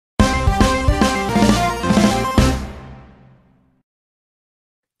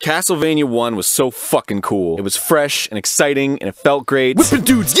Castlevania 1 was so fucking cool. It was fresh and exciting, and it felt great. Whipping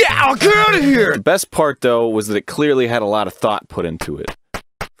dudes, yeah, I'll get out of here! The best part, though, was that it clearly had a lot of thought put into it.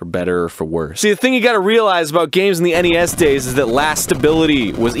 For better or for worse. See, the thing you gotta realize about games in the NES days is that last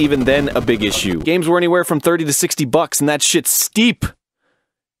stability was even then a big issue. Games were anywhere from 30 to 60 bucks, and that shit's steep.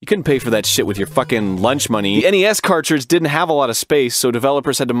 You couldn't pay for that shit with your fucking lunch money. The NES cartridge didn't have a lot of space, so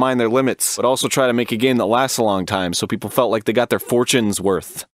developers had to mind their limits, but also try to make a game that lasts a long time, so people felt like they got their fortune's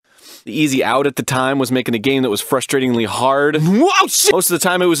worth. The easy out at the time was making a game that was frustratingly hard. Whoa, shit! Most of the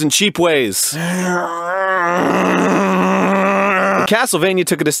time it was in cheap ways. Castlevania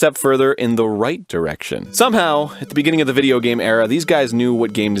took it a step further in the right direction. Somehow, at the beginning of the video game era, these guys knew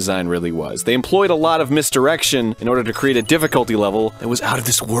what game design really was. They employed a lot of misdirection in order to create a difficulty level that was out of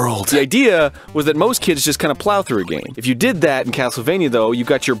this world. The idea was that most kids just kind of plow through a game. If you did that in Castlevania, though, you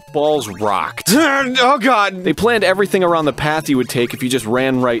got your balls rocked. Oh god! They planned everything around the path you would take if you just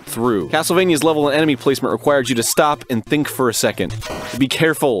ran right through. Castlevania's level and enemy placement required you to stop and think for a second. To be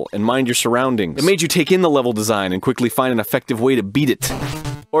careful and mind your surroundings. It made you take in the level design and quickly find an effective way to beat it.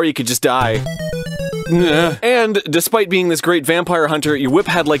 Or you could just die. And, despite being this great vampire hunter, your whip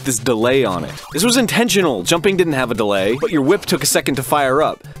had like this delay on it. This was intentional. Jumping didn't have a delay, but your whip took a second to fire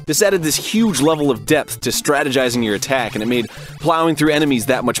up. This added this huge level of depth to strategizing your attack, and it made plowing through enemies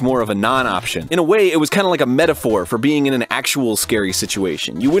that much more of a non-option. In a way, it was kind of like a metaphor for being in an actual scary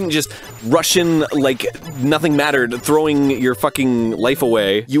situation. You wouldn't just rush in like nothing mattered, throwing your fucking life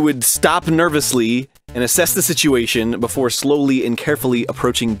away. You would stop nervously and assess the situation before slowly and carefully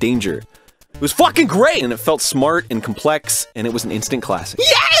approaching danger. It was fucking great! And it felt smart and complex, and it was an instant classic.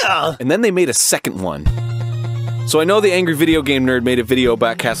 Yeah! And then they made a second one. So I know the Angry Video Game Nerd made a video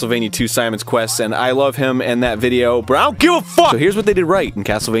about Castlevania 2 Simon's Quest, and I love him and that video, but I don't give a fuck! So here's what they did right in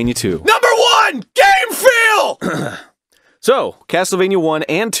Castlevania 2. Number 1! Game feel! So, Castlevania 1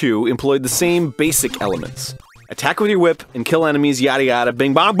 and 2 employed the same basic elements. Attack with your whip, and kill enemies, yada yada,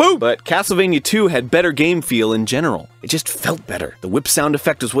 bing bong boom! But Castlevania 2 had better game feel in general. It just felt better. The whip sound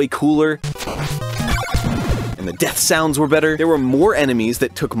effect was way cooler, and the death sounds were better. There were more enemies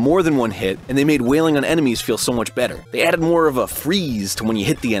that took more than one hit, and they made wailing on enemies feel so much better. They added more of a freeze to when you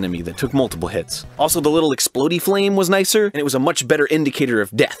hit the enemy that took multiple hits. Also, the little explodey flame was nicer, and it was a much better indicator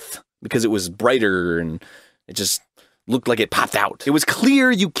of death, because it was brighter, and it just looked like it popped out. It was clear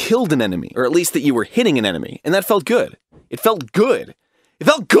you killed an enemy, or at least that you were hitting an enemy, and that felt good. It felt good. It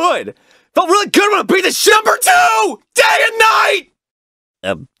felt good! It felt really good when I beat the shit. Number 2! Day and night!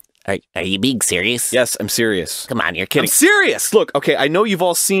 Are you being serious? Yes, I'm serious. Come on, you're kidding. I'm serious! Look, okay, I know you've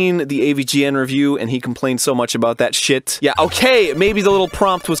all seen the AVGN review, and he complained so much about that shit. Yeah, okay, maybe the little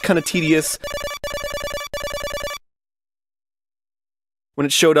prompt was kind of tedious when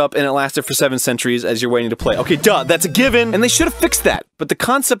it showed up and it lasted for 7 centuries as you're waiting to play. Okay, duh, that's a given, and they should have fixed that. But the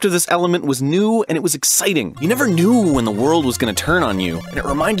concept of this element was new and it was exciting. You never knew when the world was gonna turn on you, and it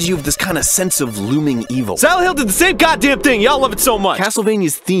reminded you of this kind of sense of looming evil. Silent Hill did the same goddamn thing, y'all love it so much!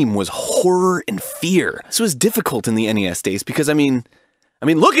 Castlevania's theme was horror and fear. This was difficult in the NES days because, I mean,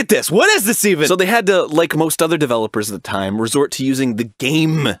 look at this, what is this even? So they had to, like most other developers at the time, resort to using the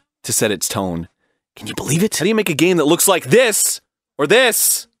game to set its tone. Can you believe it? How do you make a game that looks like this? Or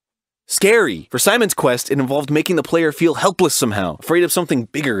this! Scary. For Simon's Quest, it involved making the player feel helpless somehow, afraid of something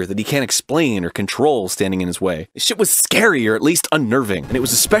bigger that he can't explain or control standing in his way. This shit was scary, or at least unnerving. And it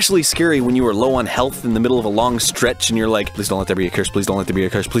was especially scary when you were low on health in the middle of a long stretch and you're like, please don't let there be a curse, please don't let there be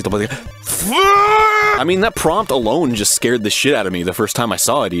a curse, please don't let there be a... I mean, that prompt alone just scared the shit out of me the first time I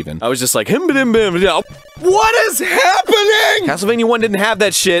saw it even. I was just like, what is happening? Castlevania 1 didn't have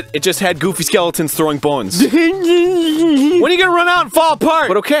that shit, it just had goofy skeletons throwing bones. When are you gonna run out and fall apart?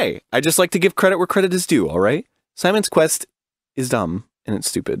 But okay, I just like to give credit where credit is due, alright? Simon's Quest is dumb, and it's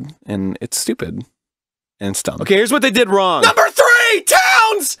stupid, and it's stupid, and it's dumb. Okay, here's what they did wrong. Number 3!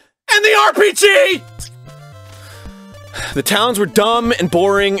 Towns! And the RPG! The towns were dumb and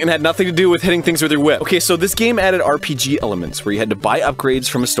boring and had nothing to do with hitting things with your whip. Okay, so this game added RPG elements where you had to buy upgrades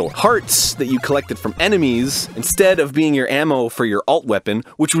from a store. Hearts that you collected from enemies, instead of being your ammo for your alt weapon,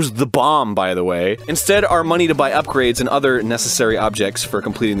 which was the bomb, by the way, instead are money to buy upgrades and other necessary objects for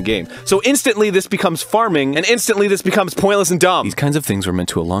completing the game. So instantly this becomes farming, and instantly this becomes pointless and dumb. These kinds of things were meant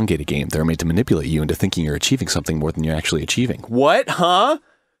to elongate a game. They're made to manipulate you into thinking you're achieving something more than you're actually achieving. What? Huh?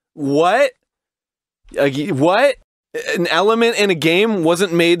 What? What? An element in a game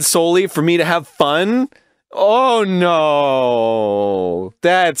wasn't made solely for me to have fun? Oh no.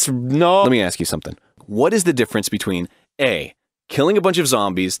 That's no. Let me ask you something. What is the difference between A, killing a bunch of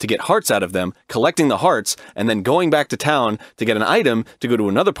zombies to get hearts out of them, collecting the hearts, and then going back to town to get an item to go to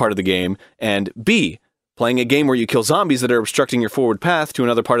another part of the game, and B, Playing a game where you kill zombies that are obstructing your forward path to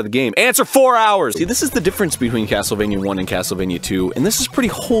another part of the game. Answer 4 hours! See, this is the difference between Castlevania 1 and Castlevania 2, and this is pretty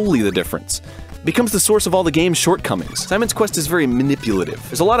wholly the difference. It becomes the source of all the game's shortcomings. Simon's Quest is very manipulative.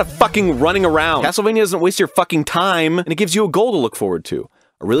 There's a lot of fucking running around. Castlevania doesn't waste your fucking time, and it gives you a goal to look forward to.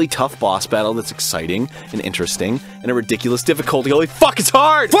 A really tough boss battle that's exciting and interesting, and a ridiculous difficulty. Holy fuck, it's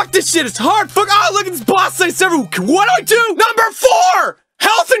hard! Fuck this shit, it's hard! Fuck, oh, look at this boss dice everywhere! What do I do? Number 4!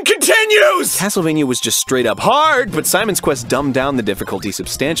 Health and continues! Castlevania was just straight up hard, but Simon's Quest dumbed down the difficulty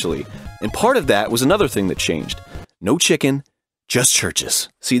substantially. And part of that was another thing that changed. No chicken, just churches.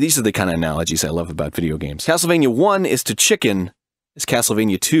 See, these are the kind of analogies I love about video games. Castlevania 1 is to chicken, as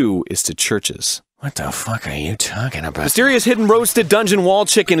Castlevania 2 is to churches. What the fuck are you talking about? Mysterious hidden roasted dungeon wall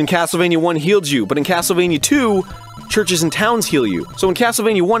chicken in Castlevania 1 healed you, but in Castlevania 2, churches and towns heal you. So in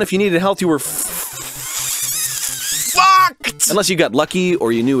Castlevania 1, if you needed health, you were fucked! Unless you got lucky,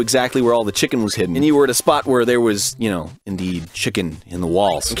 or you knew exactly where all the chicken was hidden, and you were at a spot where there was, you know, indeed, chicken in the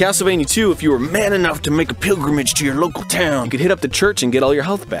walls. In Castlevania 2, if you were man enough to make a pilgrimage to your local town, you could hit up the church and get all your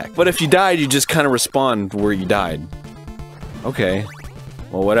health back. But if you died, you just kind of respawn where you died. Okay.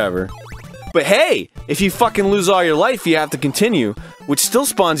 Well, whatever. But hey, if you fucking lose all your life, you have to continue, which still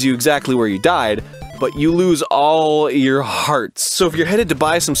spawns you exactly where you died, but you lose all your hearts. So if you're headed to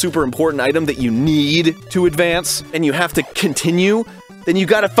buy some super important item that you need to advance, and you have to continue, then you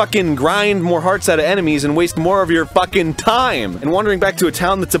gotta fucking grind more hearts out of enemies and waste more of your fucking time. And wandering back to a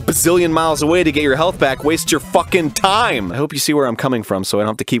town that's a bazillion miles away to get your health back wastes your fucking time. I hope you see where I'm coming from so I don't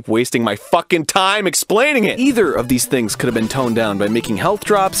have to keep wasting my fucking time explaining it. Either of these things could have been toned down by making health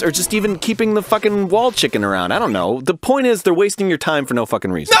drops or just even keeping the fucking wall chicken around. I don't know. The point is they're wasting your time for no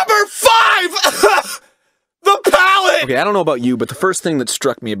fucking reason. Number 5! The palette! Okay, I don't know about you, but the first thing that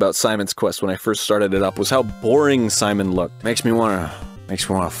struck me about Simon's Quest when I first started it up was how boring Simon looked. Makes me wanna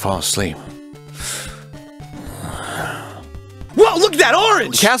fall asleep. Whoa, look at that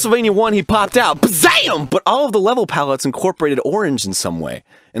orange! Castlevania 1, he popped out, bzam! But all of the level palettes incorporated orange in some way,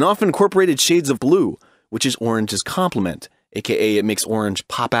 and often incorporated shades of blue, which is orange's complement, aka it makes orange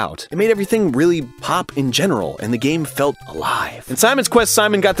pop out. It made everything really pop in general, and the game felt alive. In Simon's Quest,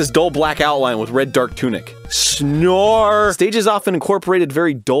 Simon got this dull black outline with red dark tunic. Snore! Stages often incorporated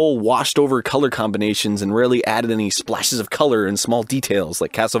very dull, washed-over color combinations and rarely added any splashes of color and small details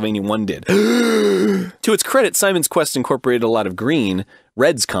like Castlevania 1 did. To its credit, Simon's Quest incorporated a lot of green,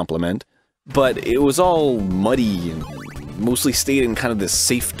 red's complement, but it was all muddy and mostly stayed in kind of this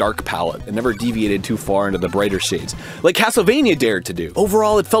safe dark palette and never deviated too far into the brighter shades, like Castlevania dared to do.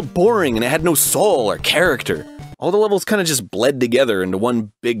 Overall, it felt boring and it had no soul or character. All the levels kind of just bled together into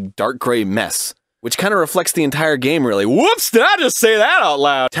one big dark gray mess, which kind of reflects the entire game really. Whoops, did I just say that out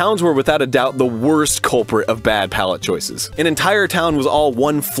loud? Towns were without a doubt the worst culprit of bad palette choices. An entire town was all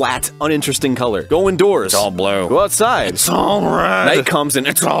one flat, uninteresting color. Go indoors. It's all blue. Go outside. It's all red. Night comes and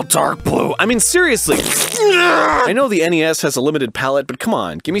it's all dark blue. I mean, seriously. I know the NES has a limited palette, but come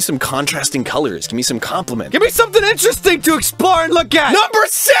on, give me some contrasting colors. Give me some complement. Give me something interesting to explore and look at. Number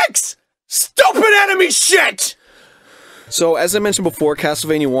 6! Stupid enemy shit! So, as I mentioned before,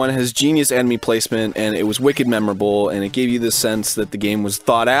 Castlevania 1 has genius enemy placement, and it was wicked memorable, and it gave you the sense that the game was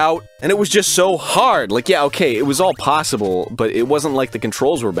thought out, and it was just so hard. Like, yeah, okay, it was all possible, but it wasn't like the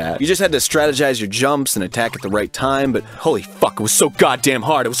controls were bad. You just had to strategize your jumps and attack at the right time, but holy fuck, it was so goddamn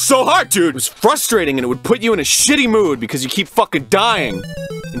hard. It was so hard, dude! It was frustrating, and it would put you in a shitty mood because you keep fucking dying.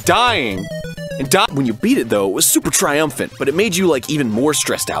 And dying. When you beat it, though, it was super triumphant, but it made you, like, even more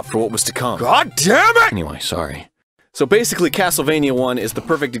stressed out for what was to come. God damn it! Anyway, sorry. So basically, Castlevania 1 is the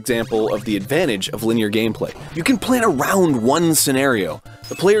perfect example of the advantage of linear gameplay. You can plan around one scenario.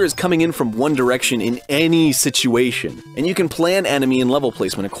 The player is coming in from one direction in any situation, and you can plan enemy and level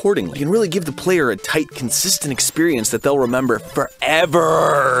placement accordingly. You can really give the player a tight, consistent experience that they'll remember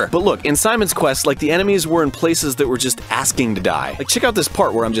forever. But look, in Simon's Quest, like, the enemies were in places that were just asking to die. Like, check out this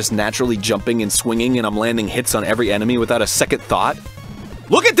part where I'm just naturally jumping and swinging and I'm landing hits on every enemy without a second thought.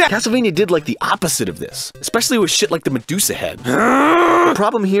 Look at that! Castlevania did like the opposite of this, especially with shit like the Medusa head. The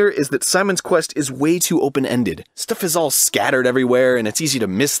problem here is that Simon's Quest is way too open-ended. Stuff is all scattered everywhere and it's easy to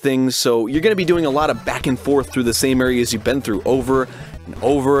miss things, so you're gonna be doing a lot of back and forth through the same areas you've been through over and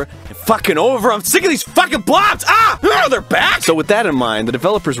over and fucking over. I'm sick of these fucking blobs! Ah! Oh, they're back! So with that in mind, the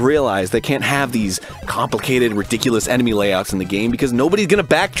developers realized they can't have these complicated, ridiculous enemy layouts in the game because nobody's gonna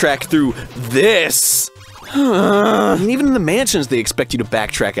backtrack through this. I mean, even in the mansions, they expect you to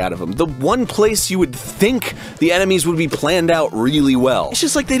backtrack out of them. The one place you would think the enemies would be planned out really well. It's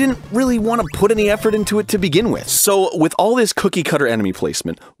just like they didn't really want to put any effort into it to begin with. So, with all this cookie-cutter enemy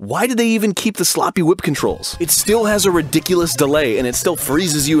placement, why did they even keep the sloppy whip controls? It still has a ridiculous delay, and it still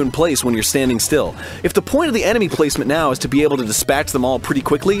freezes you in place when you're standing still. If the point of the enemy placement now is to be able to dispatch them all pretty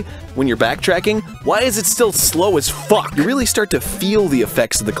quickly when you're backtracking, why is it still slow as fuck? You really start to feel the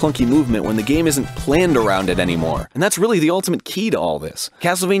effects of the clunky movement when the game isn't planned around it anymore. And that's really the ultimate key to all this.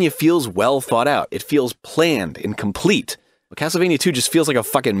 Castlevania feels well thought out. It feels planned and complete. But Castlevania 2 just feels like a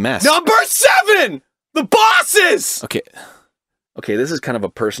fucking mess. Number 7! The bosses! Okay, this is kind of a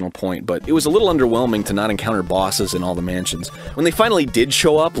personal point, but it was a little underwhelming to not encounter bosses in all the mansions. When they finally did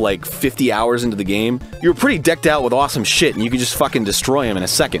show up, like 50 hours into the game, you were pretty decked out with awesome shit, and you could just fucking destroy them in a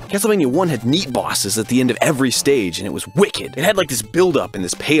second. Castlevania 1 had neat bosses at the end of every stage, and it was wicked. It had like this build-up and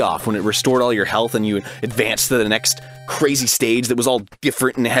this payoff when it restored all your health and you advanced to the next crazy stage that was all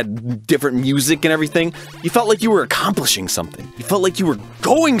different and it had different music and everything. You felt like you were accomplishing something. You felt like you were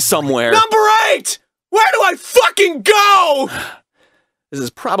going somewhere. Number 8! Where do I fucking go?! This is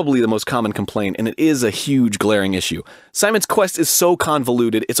probably the most common complaint, and it is a huge glaring issue. Simon's Quest is so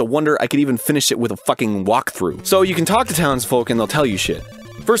convoluted, it's a wonder I could even finish it with a fucking walkthrough. So you can talk to townsfolk and they'll tell you shit.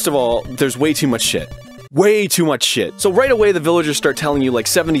 First of all, there's way too much shit. Way too much shit. So right away the villagers start telling you like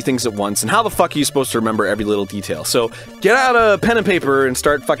 70 things at once, and how the fuck are you supposed to remember every little detail? So get out a pen and paper and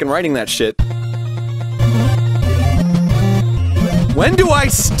start fucking writing that shit. When do I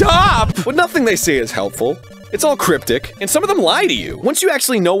stop? But nothing they say is helpful. It's all cryptic, and some of them lie to you. Once you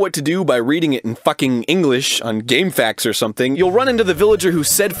actually know what to do by reading it in fucking English on GameFAQs or something, you'll run into the villager who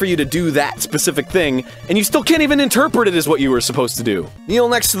said for you to do that specific thing, and you still can't even interpret it as what you were supposed to do. Kneel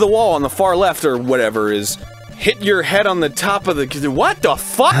next to the wall on the far left or whatever is hit your head on the top of the— what the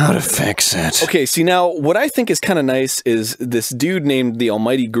fuck? How to fix it. Okay, see now, what I think is kind of nice is this dude named the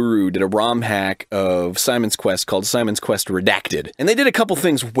Almighty Guru did a ROM hack of Simon's Quest called Simon's Quest Redacted. And they did a couple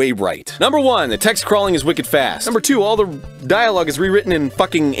things way right. Number 1, the text crawling is wicked fast. Number 2, all the dialogue is rewritten in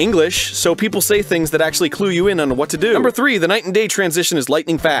fucking English, so people say things that actually clue you in on what to do. Number 3, the night and day transition is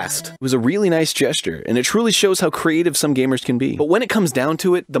lightning fast. It was a really nice gesture, and it truly shows how creative some gamers can be. But when it comes down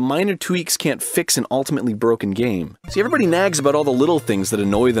to it, the minor tweaks can't fix an ultimately broken game. See, everybody nags about all the little things that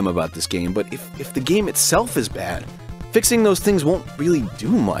annoy them about this game, but if the game itself is bad, fixing those things won't really do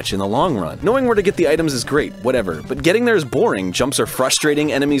much in the long run. Knowing where to get the items is great, whatever, but getting there is boring. Jumps are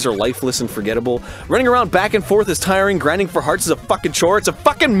frustrating, enemies are lifeless and forgettable. Running around back and forth is tiring, grinding for hearts is a fucking chore, it's a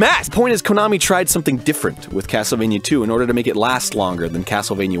fucking mess! The point is, Konami tried something different with Castlevania 2 in order to make it last longer than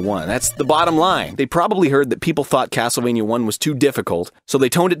Castlevania 1. That's the bottom line. They probably heard that people thought Castlevania 1 was too difficult, so they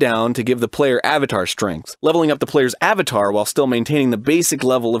toned it down to give the player avatar strength, leveling up the player's avatar while still maintaining the basic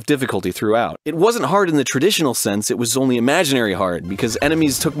level of difficulty throughout. It wasn't hard in the traditional sense, it was only imaginary hard, because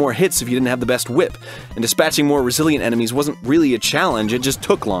enemies took more hits if you didn't have the best whip, and dispatching more resilient enemies wasn't really a challenge, it just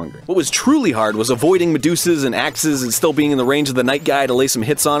took longer. What was truly hard was avoiding Medusas and axes and still being in the range of the night guy to lay some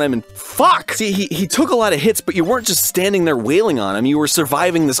hits on him, and fuck! See, he took a lot of hits, but you weren't just standing there wailing on him, you were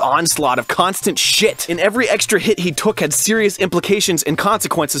surviving this onslaught of constant shit, and every extra hit he took had serious implications and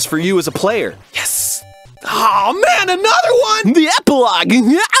consequences for you as a player. Yes! Oh man, another one! The epilogue!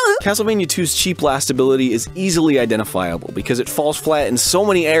 Castlevania 2's cheap lastability is easily identifiable because it falls flat in so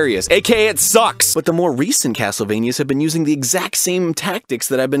many areas, aka it sucks! But the more recent Castlevanias have been using the exact same tactics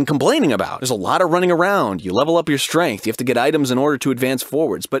that I've been complaining about. There's a lot of running around, you level up your strength, you have to get items in order to advance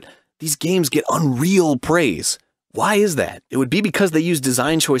forwards, but these games get unreal praise. Why is that? It would be because they use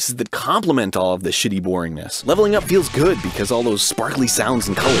design choices that complement all of this shitty boringness. Leveling up feels good because all those sparkly sounds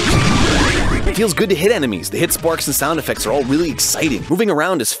and colors. It feels good to hit enemies. The hit sparks and sound effects are all really exciting. Moving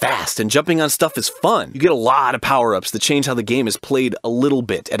around is fast and jumping on stuff is fun. You get a lot of power-ups that change how the game is played a little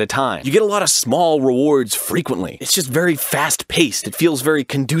bit at a time. You get a lot of small rewards frequently. It's just very fast-paced. It feels very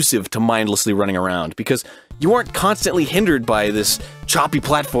conducive to mindlessly running around because you aren't constantly hindered by this choppy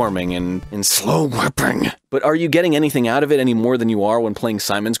platforming and slow whipping. But are you getting anything out of it any more than you are when playing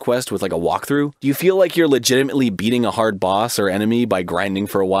Simon's Quest with like a walkthrough? Do you feel like you're legitimately beating a hard boss or enemy by grinding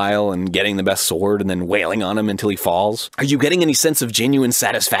for a while and getting the best sword and then wailing on him until he falls? Are you getting any sense of genuine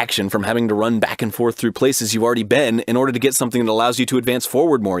satisfaction from having to run back and forth through places you've already been in order to get something that allows you to advance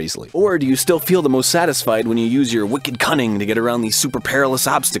forward more easily? Or do you still feel the most satisfied when you use your wicked cunning to get around these super perilous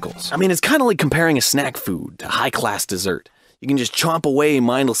obstacles? I mean, it's kind of like comparing a snack food to high-class dessert. You can just chomp away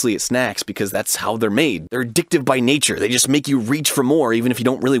mindlessly at snacks because that's how they're made. They're addictive by nature. They just make you reach for more even if you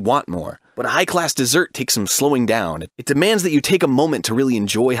don't really want more. But a high-class dessert takes some slowing down. It demands that you take a moment to really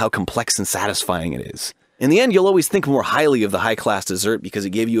enjoy how complex and satisfying it is. In the end, you'll always think more highly of the high-class dessert because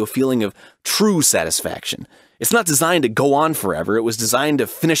it gave you a feeling of true satisfaction. It's not designed to go on forever, it was designed to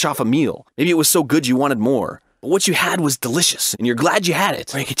finish off a meal. Maybe it was so good you wanted more. But what you had was delicious, and you're glad you had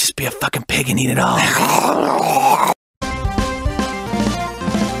it. Or you could just be a fucking pig and eat it all.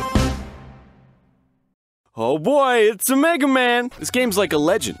 Oh boy, it's a Mega Man! This game's like a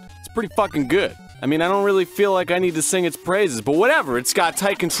legend. It's pretty fucking good. I mean, I don't really feel like I need to sing its praises, but whatever. It's got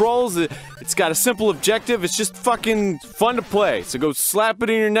tight controls, it's got a simple objective, it's just fucking fun to play. So go slap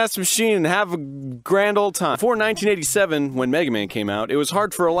it in your NES machine and have a grand old time. Before 1987, when Mega Man came out, it was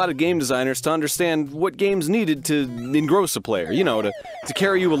hard for a lot of game designers to understand what games needed to engross a player. You know, to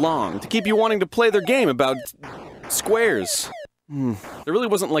carry you along, to keep you wanting to play their game about squares. There really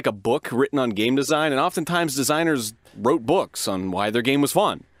wasn't like a book written on game design, and oftentimes designers wrote books on why their game was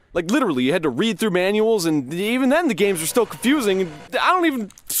fun. Like, literally, you had to read through manuals, and even then the games were still confusing, and I don't even...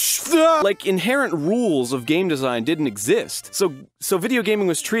 Like, inherent rules of game design didn't exist. So video gaming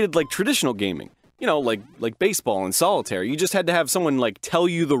was treated like traditional gaming. You know, like baseball and solitaire. You just had to have someone, like, tell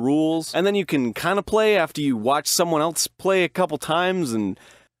you the rules, and then you can kind of play after you watch someone else play a couple times, and...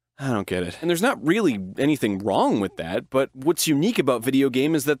 I don't get it. And there's not really anything wrong with that, but what's unique about video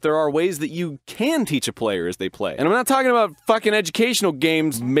game is that there are ways that you can teach a player as they play. And I'm not talking about fucking educational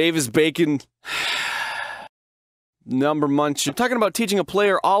games, Mavis Bacon, Number Munch. I'm talking about teaching a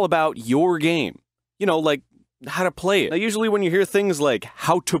player all about your game. You know, like, how to play it. Now, usually when you hear things like,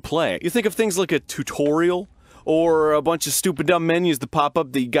 how to play, you think of things like a tutorial, or a bunch of stupid dumb menus that pop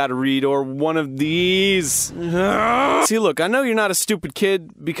up that you gotta read, or one of these. See, look, I know you're not a stupid kid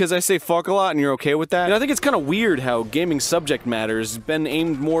because I say fuck a lot and you're okay with that. And I think it's kind of weird how gaming subject matter has been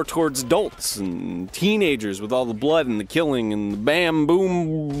aimed more towards adults and teenagers with all the blood and the killing and the bam,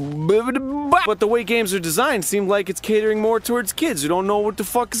 boom, but the way games are designed seem like it's catering more towards kids who don't know what the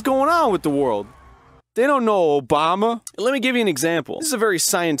fuck is going on with the world. They don't know Obama. Let me give you an example. This is a very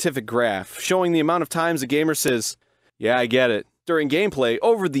scientific graph showing the amount of times a gamer says, yeah, I get it, during gameplay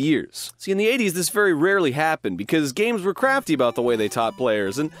over the years. See, in the 80s, this very rarely happened because games were crafty about the way they taught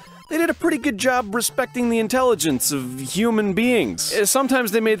players, and they did a pretty good job respecting the intelligence of human beings.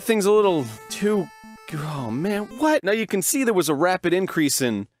 Sometimes they made things a little too... Oh man, what? Now you can see there was a rapid increase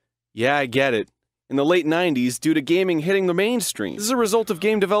in, yeah, I get it, in the late 90s due to gaming hitting the mainstream. This is a result of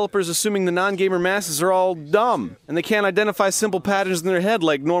game developers assuming the non-gamer masses are all dumb, and they can't identify simple patterns in their head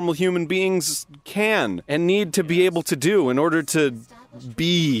like normal human beings can, and need to be able to do in order to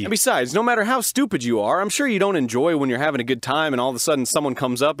be. And besides, no matter how stupid you are, I'm sure you don't enjoy when you're having a good time and all of a sudden someone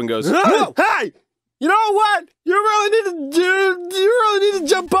comes up and goes, no! Hey! You know what? You really need to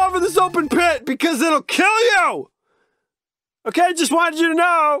jump over this open pit because it'll kill you! Okay, just wanted you to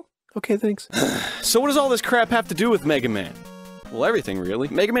know. Okay, thanks. So what does all this crap have to do with Mega Man? Well, everything, really.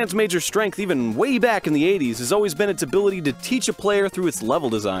 Mega Man's major strength, even way back in the 80s, has always been its ability to teach a player through its level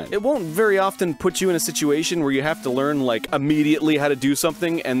design. It won't very often put you in a situation where you have to learn, like, immediately how to do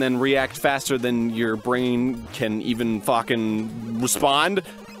something and then react faster than your brain can even fucking respond.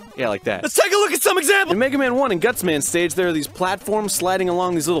 Yeah, like that. Let's take a look at some examples! In Mega Man 1 and Gutsman stage, there are these platforms sliding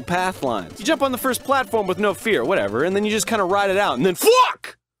along these little path lines. You jump on the first platform with no fear, whatever, and then you just kind of ride it out, and then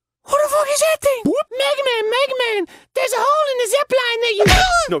fuck! What the fuck is that thing? Whoop. Mega Man, there's a hole in the zip line that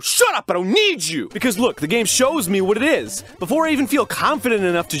you- No, shut up, I don't need you! Because look, the game shows me what it is. Before I even feel confident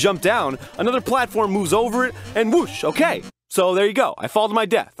enough to jump down, another platform moves over it, and whoosh, okay. So there you go, I fall to my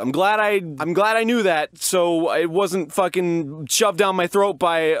death. I'm glad I knew that, so it wasn't fucking shoved down my throat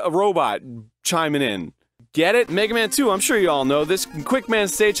by a robot chiming in. Get it? Mega Man 2, I'm sure you all know this. Quick Man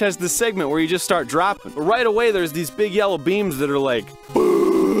stage has this segment where you just start dropping. But right away, there's these big yellow beams that are like,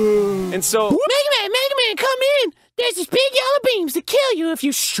 and so, Mega Man, come in! There's these big yellow beams that kill you if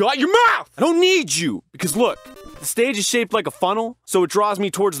you shut your mouth! I don't need you! Because look, the stage is shaped like a funnel, so it draws me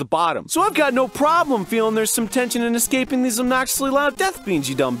towards the bottom. So I've got no problem feeling there's some tension in escaping these obnoxiously loud death beams,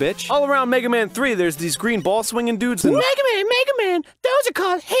 you dumb bitch. All around Mega Man 3, there's these green ball swinging dudes and— Mega Man, those are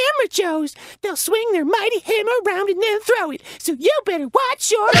called hammer joes. They'll swing their mighty hammer around and then throw it, so you better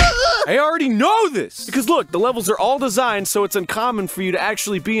watch your— I already know this! Because look, the levels are all designed so it's uncommon for you to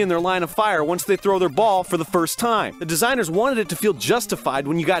actually be in their line of fire once they throw their ball for the first time. The designers wanted it to feel justified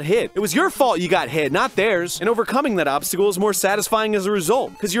when you got hit. It was your fault you got hit, not theirs. And overcoming that obstacle is more satisfying as a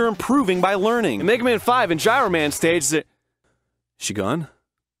result, because you're improving by learning. In Mega Man 5 and Gyro Man stage, she gone?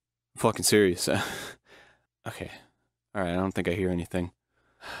 I'm fucking serious. Okay. Alright, I don't think I hear anything.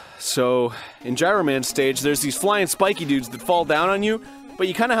 So, in Gyro Man stage, there's these flying spiky dudes that fall down on you, but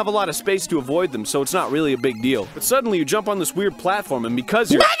you kind of have a lot of space to avoid them, so it's not really a big deal. But suddenly you jump on this weird platform, and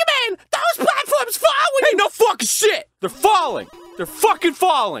because you're— Mega Man, those platforms fall when Hey, no fucking shit! They're falling! They're fucking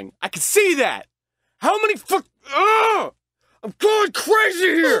falling! I can see that! How many fuck? I'm going crazy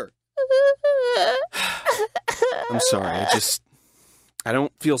here! I'm sorry, I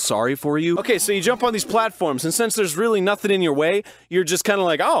don't feel sorry for you. Okay, so you jump on these platforms, and since there's really nothing in your way, you're just kind of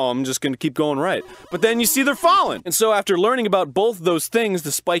like, oh, I'm just gonna keep going right. But then you see they're falling. And so after learning about both those things,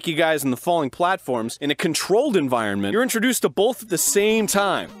 the spiky guys and the falling platforms, in a controlled environment, you're introduced to both at the same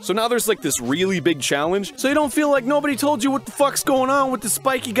time. So now there's like this really big challenge, so you don't feel like nobody told you what the fuck's going on with the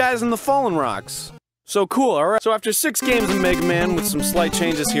spiky guys and the fallen rocks. So cool, alright. So after 6 games of Mega Man with some slight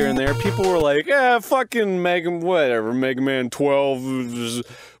changes here and there, people were like, fucking whatever, Mega Man 12,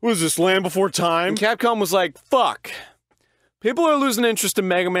 was this Land Before Time? And Capcom was like, fuck. People are losing interest in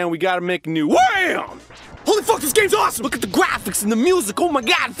Mega Man, we gotta make a new WHAM! Holy fuck, this game's awesome! Look at the graphics and the music, oh my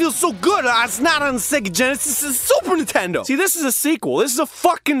god, it feels so good! It's not on the Sega Genesis, it's Super Nintendo! See, this is a sequel, this is a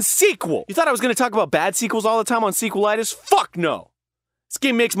fucking sequel! You thought I was gonna talk about bad sequels all the time on Sequelitis? Fuck no! This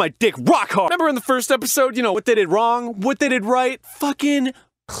game makes my dick rock hard. Remember in the first episode, you know, what they did wrong, what they did right? Fucking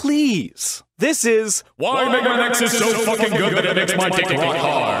please. This is why Mega Man X is so fucking good that it makes my dick rock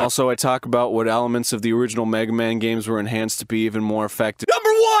hard. Also, I talk about what elements of the original Mega Man games were enhanced to be even more effective. Number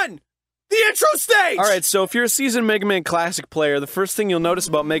 1! The intro stage! Alright, so if you're a seasoned Mega Man Classic player, the first thing you'll notice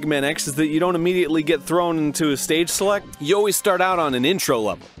about Mega Man X is that you don't immediately get thrown into a stage select. You always start out on an intro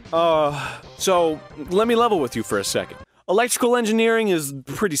level. So let me level with you for a second. Electrical engineering is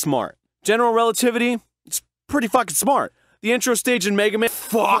pretty smart. General relativity, it's pretty fucking smart. The intro stage in Mega Man,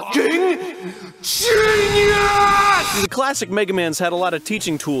 fucking genius! The classic Mega Man's had a lot of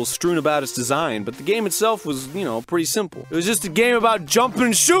teaching tools strewn about its design, but the game itself was, you know, pretty simple. It was just a game about jumping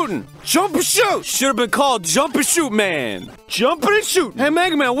and shooting. Jump and shoot! Should have been called Jump and Shoot Man. Jumping and shooting. Hey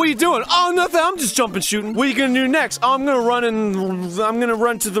Mega Man, what are you doing? Oh, nothing, I'm just jumping shooting. What are you gonna do next? Oh, I'm gonna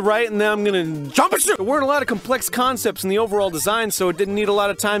run to the right and then I'm gonna jump and shoot. There weren't a lot of complex concepts in the overall design, so it didn't need a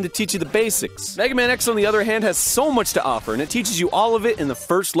lot of time to teach you the basics. Mega Man X, on the other hand, has so much to offer, and it teaches you all of it in the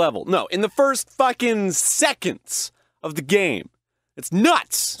first level. No, in the first fucking seconds of the game. It's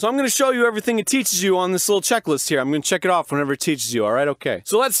nuts! So I'm gonna show you everything it teaches you on this little checklist here. I'm gonna check it off whenever it teaches you, alright? Okay.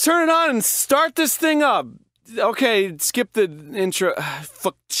 So let's turn it on and start this thing up. Okay, skip the intro.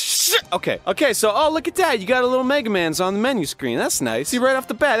 Fuck. Shit! Okay. Okay, so, oh, look at that. You got a little Mega Man's on the menu screen. That's nice. See, right off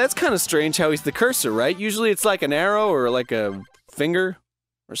the bat, that's kind of strange how he's the cursor, right? Usually it's like an arrow or like a finger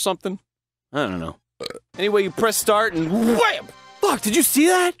or something. I don't know. Anyway, you press start and wham! Fuck, did you see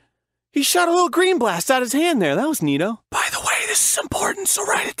that? He shot a little green blast out his hand there. That was neato. By the way, this is important, so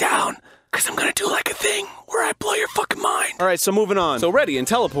write it down. Cause I'm gonna do like a thing where I blow your fucking mind. Alright, so moving on. So ready and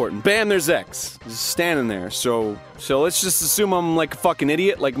teleporting. Bam, there's X. He's standing there. So let's just assume I'm like a fucking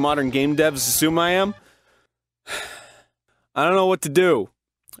idiot, like modern game devs assume I am. I don't know what to do.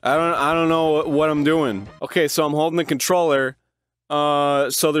 I don't know what I'm doing. Okay, so I'm holding the controller.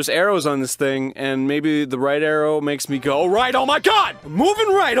 So there's arrows on this thing, and maybe the right arrow makes me go right. Oh my god! I'm moving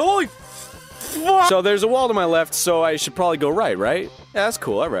right, holy fuck! So there's a wall to my left, so I should probably go right? Yeah, that's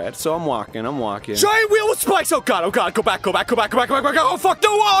cool, alright. So I'm walking. Giant wheel with spikes! Oh god, go back. Oh fuck,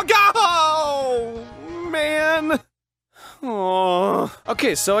 no wall, go! Man! Aww.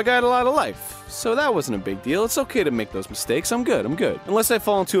 Okay, so I got a lot of life. So that wasn't a big deal. It's okay to make those mistakes. I'm good. Unless I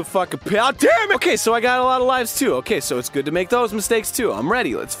fall into a fucking pit. Oh, damn it! Okay, so I got a lot of lives too. Okay, so it's good to make those mistakes too. I'm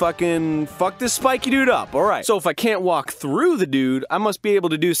ready. Let's fucking fuck this spiky dude up. Alright. So if I can't walk through the dude, I must be able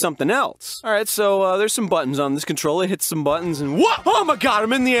to do something else. Alright, so there's some buttons on this controller. Hit some buttons and what? Oh my god,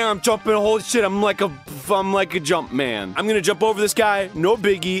 I'm in the air. I'm jumping. Holy shit, I'm like a jump man. I'm gonna jump over this guy. No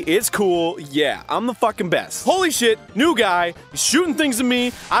biggie. It's cool. Yeah, I'm the fucking best. Holy shit, new guy. He's shooting things at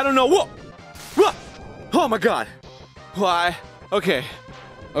me. I don't know. Whoa! Whoa! Oh my god. Why? Okay.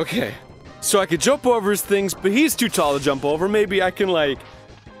 So I could jump over his things, but he's too tall to jump over. Maybe I can like...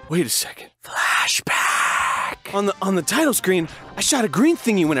 Wait a second. Flashback! On the title screen, I shot a green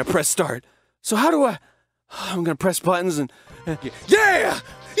thingy when I pressed start. So how do I... I'm gonna press buttons and... Yeah!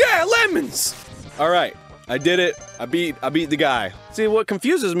 Yeah, lemons! Alright. I did it. I beat the guy. See, what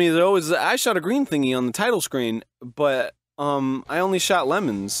confuses me though is that I shot a green thingy on the title screen, but I only shot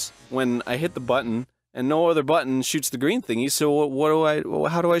lemons when I hit the button, and no other button shoots the green thingy, so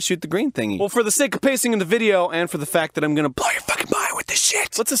how do I shoot the green thingy? Well, for the sake of pacing in the video, and for the fact that I'm gonna blow your fucking mind with this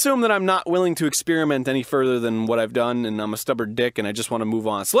shit, let's assume that I'm not willing to experiment any further than what I've done, and I'm a stubborn dick, and I just want to move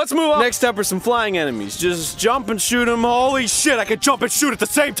on. So let's move on! Next up are some flying enemies. Just jump and shoot them. Holy shit, I can jump and shoot at the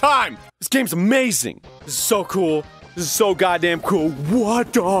same time! This game's amazing! This is so cool. This is so goddamn cool.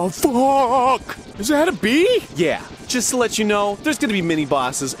 What the fuck? Is that a bee? Yeah. Just to let you know, there's gonna be mini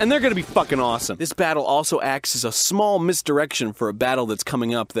bosses, and they're gonna be fucking awesome. This battle also acts as a small misdirection for a battle that's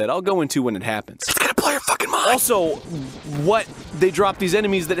coming up that I'll go into when it happens. It's gonna blow your fucking mind. Also, what? They drop these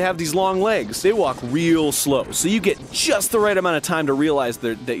enemies that have these long legs. They walk real slow, so you get just the right amount of time to realize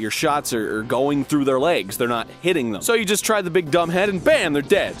that your shots are going through their legs. They're not hitting them. So you just try the big dumb head and bam, they're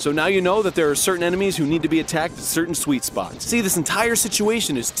dead. So now you know that there are certain enemies who need to be attacked at certain sweet spots. See, this entire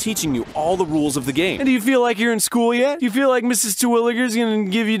situation is teaching you all the rules of the game. And do you feel like you're in school yet? Do you feel like Mrs. Terwilliger's gonna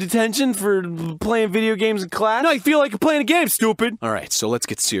give you detention for playing video games in class? No, you feel like you're playing a game, stupid. All right, so let's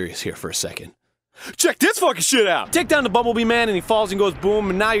get serious here for a second. Check this fucking shit out! Take down the Bumblebee Man and he falls and goes boom,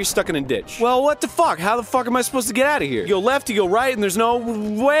 and now you're stuck in a ditch. Well, what the fuck? How the fuck am I supposed to get out of here? You go left, you go right, and there's no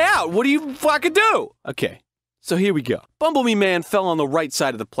way out. What do you fucking do? Okay, so here we go. Bumblebee Man fell on the right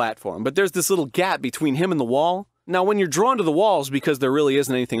side of the platform, but there's this little gap between him and the wall. Now, when you're drawn to the walls, because there really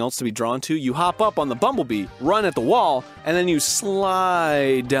isn't anything else to be drawn to, you hop up on the Bumblebee, run at the wall, and then you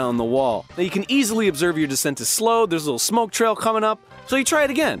slide down the wall. Now, you can easily observe your descent is slowed, there's a little smoke trail coming up, so you try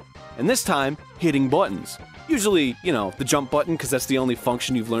it again. And this time, hitting buttons. Usually, you know, the jump button, because that's the only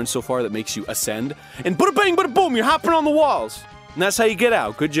function you've learned so far that makes you ascend. And bada bang, bada boom, you're hopping on the walls. And that's how you get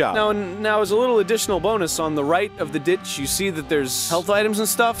out. Good job. Now, as a little additional bonus, on the right of the ditch, you see that there's health items and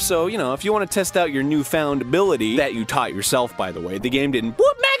stuff. So, you know, if you want to test out your newfound ability, that you taught yourself, by the way, the game didn't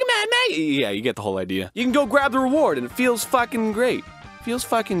whoop Mega Man, Mega. Yeah, you get the whole idea. You can go grab the reward, and it feels fucking great. Feels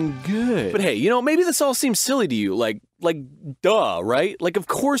fucking good. But hey, you know, maybe this all seems silly to you, like, duh, right? Like, of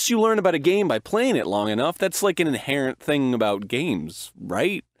course you learn about a game by playing it long enough. That's like an inherent thing about games,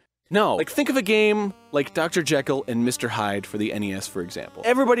 right? No, like think of a game like Dr. Jekyll and Mr. Hyde for the NES, for example.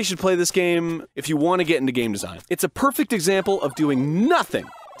 Everybody should play this game if you want to get into game design. It's a perfect example of doing nothing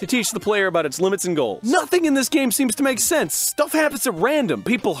to teach the player about its limits and goals. Nothing in this game seems to make sense. Stuff happens at random.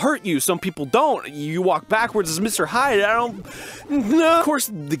 People hurt you, some people don't. You walk backwards as Mr. Hyde, no. Of course,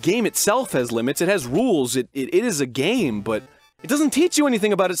 the game itself has limits, it has rules, it is a game, but it doesn't teach you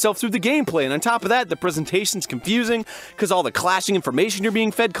anything about itself through the gameplay, and on top of that, the presentation's confusing, because all the clashing information you're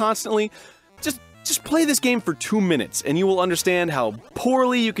being fed constantly. Just play this game for 2 minutes, and you will understand how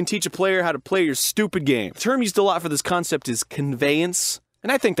poorly you can teach a player how to play your stupid game. The term used a lot for this concept is conveyance.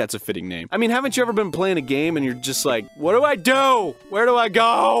 And I think that's a fitting name. I mean, haven't you ever been playing a game and you're just like, what do I do? Where do I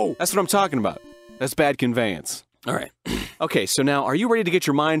go? That's what I'm talking about. That's bad conveyance. All right. Okay, so now, are you ready to get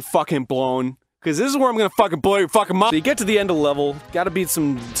your mind fucking blown? Because this is where I'm gonna fucking blow your fucking mind. So you get to the end of the level, gotta beat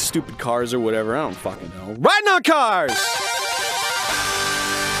some stupid cars or whatever, I don't fucking know. Riding on cars!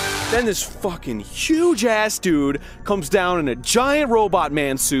 Then this fucking huge-ass dude comes down in a giant robot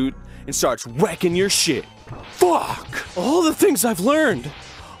man suit and starts wrecking your shit. Fuck! All the things I've learned,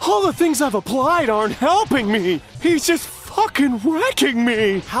 all the things I've applied aren't helping me. He's just fucking wrecking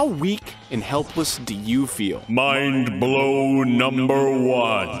me. How weak and helpless do you feel? Mind blow number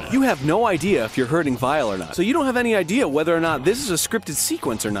 1. You have no idea if you're hurting Vile or not. So you don't have any idea whether or not this is a scripted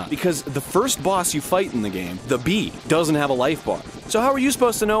sequence or not. Because the first boss you fight in the game, the Bee, doesn't have a life bar. So how are you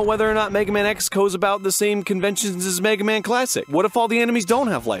supposed to know whether or not Mega Man X goes about the same conventions as Mega Man Classic? What if all the enemies don't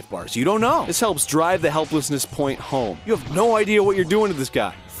have life bars? You don't know. This helps drive the helplessness point home. You have no idea what you're doing to this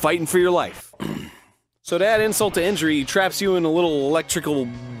guy. Fighting for your life. So to add insult to injury, he traps you in a little electrical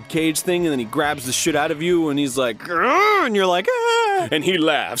cage thing, and then he grabs the shit out of you, and he's like, "Grr," and you're like, "Ah," and he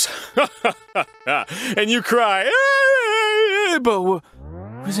laughs. And you cry, "Ah," but what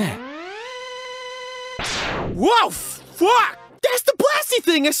was that? Whoa, fuck! That's the blasty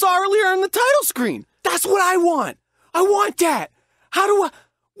thing I saw earlier on the title screen. That's what I want. I want that. How do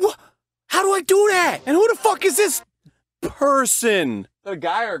I do that? And who the fuck is this person? A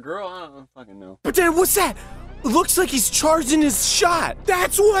guy or a girl? I don't fucking know. But then what's that? It looks like he's charging his shot.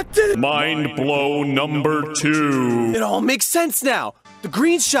 That's what the— Mind blow number 2. It all makes sense now. The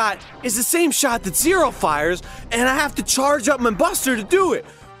green shot is the same shot that Zero fires, and I have to charge up my buster to do it.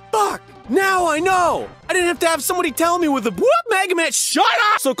 Fuck! Now I know! I didn't have to have somebody tell me with the whoop, Mega Man, shut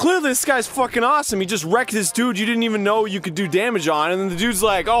up! So clearly this guy's fucking awesome. He just wrecked this dude you didn't even know you could do damage on, and then the dude's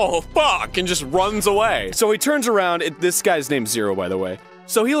like, oh, fuck, and just runs away. So he turns around, this guy's name's Zero, by the way.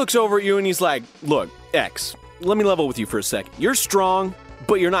 So he looks over at you and he's like, look, X, let me level with you for a second. You're strong,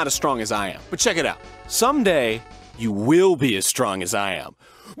 but you're not as strong as I am. But check it out. Someday, you will be as strong as I am.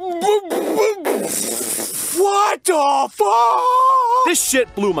 What the fuck? This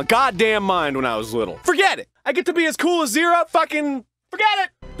shit blew my goddamn mind when I was little. Forget it. I get to be as cool as Zero. Fucking forget it.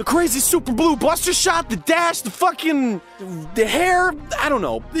 The crazy super blue buster shot, the dash, the hair. I don't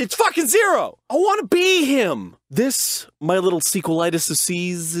know. It's fucking Zero. I want to be him. This, my little Sequelitis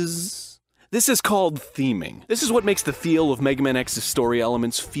disease, This is called theming. This is what makes the feel of Mega Man X's story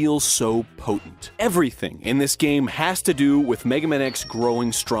elements feel so potent. Everything in this game has to do with Mega Man X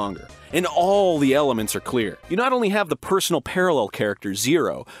growing stronger, and all the elements are clear. You not only have the personal parallel character,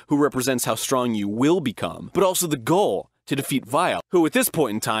 Zero, who represents how strong you will become, but also the goal, to defeat Vile, who at this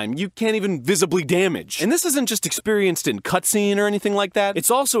point in time, you can't even visibly damage. And this isn't just experienced in cutscene or anything like that, it's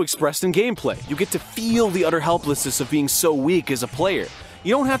also expressed in gameplay. You get to feel the utter helplessness of being so weak as a player.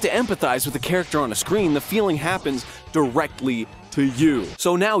 You don't have to empathize with the character on a screen, the feeling happens directly to you.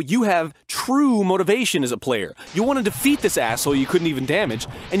 So now you have true motivation as a player. You want to defeat this asshole you couldn't even damage,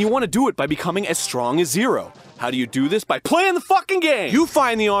 and you want to do it by becoming as strong as Zero. How do you do this? By playing the fucking game! You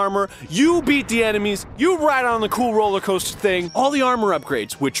find the armor, you beat the enemies, you ride on the cool roller coaster thing. All the armor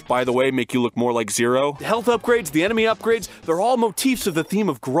upgrades, which, by the way, make you look more like Zero. The health upgrades, the enemy upgrades, they're all motifs of the theme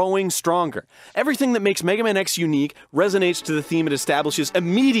of growing stronger. Everything that makes Mega Man X unique resonates to the theme it establishes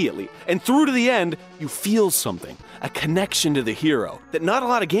immediately, and through to the end, you feel something. A connection to the hero that not a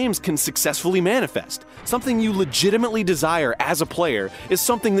lot of games can successfully manifest. Something you legitimately desire as a player is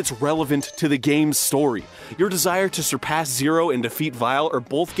something that's relevant to the game's story. Your desire to surpass Zero and defeat Vile are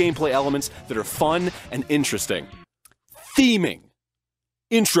both gameplay elements that are fun and interesting. Theming.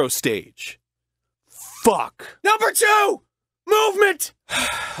 Intro stage. Fuck. Number 2! Movement!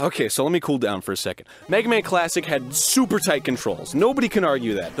 Okay, so let me cool down for a second. Mega Man Classic had super tight controls. Nobody can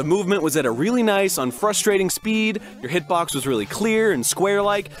argue that. The movement was at a really nice, unfrustrating speed. Your hitbox was really clear and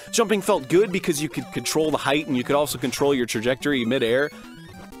square-like. Jumping felt good because you could control the height and you could also control your trajectory mid-air.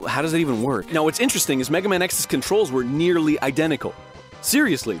 How does that even work? Now, what's interesting is Mega Man X's controls were nearly identical.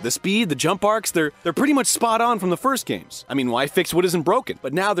 Seriously, the speed, the jump arcs, they're pretty much spot on from the first games. I mean, why fix what isn't broken?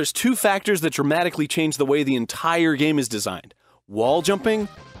 But now there's two factors that dramatically change the way the entire game is designed. Wall jumping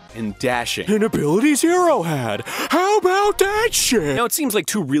and dashing. An ability Zero had. How about that shit? Now, it seems like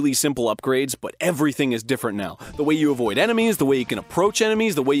two really simple upgrades, but everything is different now. The way you avoid enemies, the way you can approach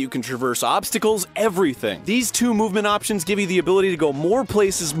enemies, the way you can traverse obstacles, everything. These two movement options give you the ability to go more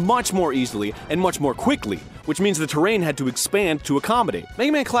places much more easily and much more quickly, which means the terrain had to expand to accommodate.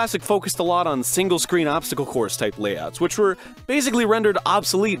 Mega Man Classic focused a lot on single-screen obstacle course type layouts, which were basically rendered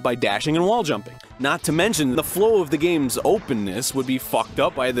obsolete by dashing and wall jumping. Not to mention, the flow of the game's openness would be fucked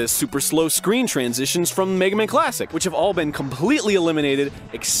up by the super slow screen transitions from Mega Man Classic, which have all been completely eliminated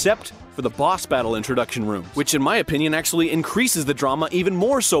except for the boss battle introduction room, which in my opinion actually increases the drama even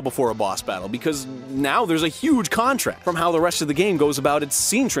more so before a boss battle, because now there's a huge contrast from how the rest of the game goes about its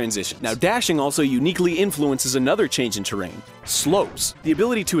scene transition. Now, dashing also uniquely influences another change in terrain: slopes. The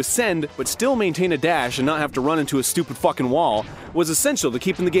ability to ascend but still maintain a dash and not have to run into a stupid fucking wall was essential to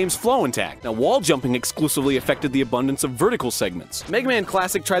keeping the game's flow intact. Now, wall jumping exclusively affected the abundance of vertical segments. Mega Man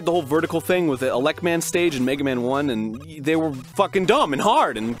Classic tried the whole vertical thing with the Elecman stage in Mega Man 1, and they were fucking dumb and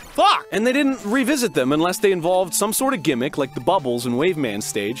hard and fuck! And they didn't revisit them unless they involved some sort of gimmick like the bubbles in Wave Man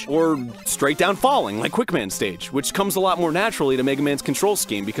stage, or straight down falling like Quick Man stage, which comes a lot more naturally to Mega Man's control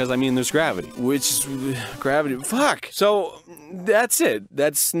scheme because, I mean, there's gravity. Fuck! So, that's it.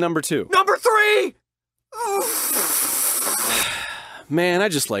 That's number 2. Number 3! Man, I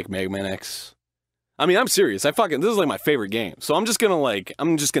just like Mega Man X. I mean, I'm serious. This is like my favorite game. So I'm just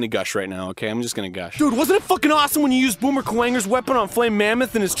gonna gush right now, okay? I'm just gonna gush. Dude, wasn't it fucking awesome when you used Boomer Kuwanger's weapon on Flame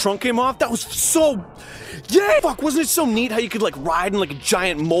Mammoth and his trunk came off? That was so... Yeah! Fuck, wasn't it so neat how you could, like, ride in, like, a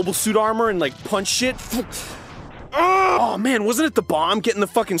giant mobile suit armor and, like, punch shit? Oh, man, wasn't it the bomb getting the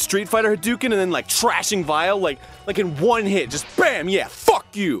fucking Street Fighter Hadouken and then, like, trashing Vile, like in one hit? Just BAM! Yeah,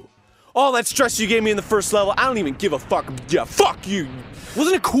 fuck you! All that stress you gave me in the first level, I don't even give a fuck. Yeah, fuck you!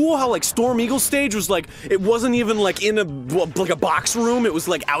 Wasn't it cool how, like, Storm Eagle's stage was, like, it wasn't even, like, in a box room, it was,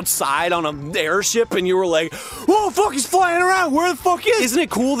 like, outside on an airship, and you were like, oh, fuck, he's flying around, where the fuck is? Isn't it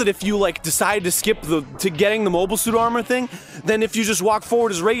cool that if you, like, decide to skip to getting the mobile suit armor thing, then if you just walk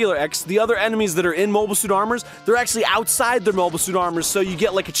forward as regular X, the other enemies that are in mobile suit armors, they're actually outside their mobile suit armors, so you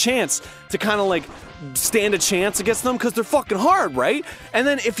get, like, a chance to kind of, like, stand a chance against them because they're fucking hard, right? And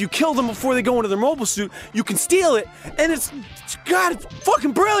then if you kill them before they go into their mobile suit, you can steal it, and it's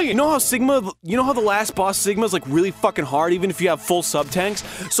fucking brilliant. You know how the last boss Sigma is like really fucking hard even if you have full sub-tanks?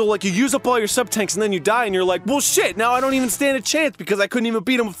 So like you use up all your sub-tanks and then you die and you're like, well shit, now I don't even stand a chance because I couldn't even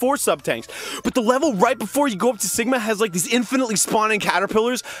beat him before sub-tanks. But the level right before you go up to Sigma has like these infinitely spawning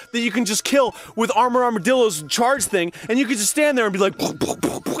caterpillars that you can just kill with Armadillo's charge thing, and you can just stand there and be like,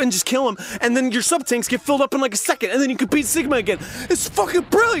 and just kill him, and then your sub-tanks get filled up in like a second, and then you can beat Sigma again. It's fucking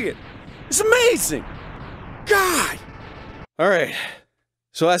brilliant! It's amazing! God! Alright,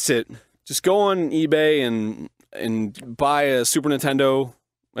 so that's it. Just go on eBay and buy a Super Nintendo,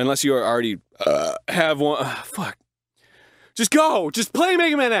 unless you already have one. Fuck. Just go. Just play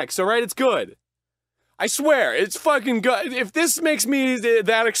Mega Man X, alright? It's good. I swear, it's fucking good. If this makes me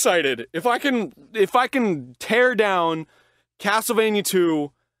that excited, if I can tear down Castlevania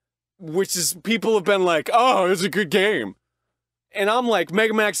 2, which is, people have been like, oh, it's a good game, and I'm like,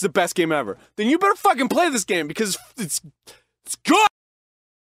 Mega Man X is the best game ever, then you better fucking play this game, because it's good!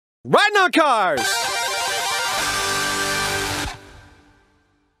 Riding on cars!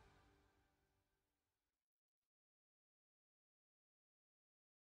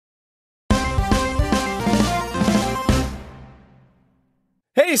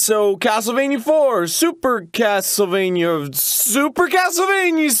 Hey, so Castlevania 4, Super Castlevania. So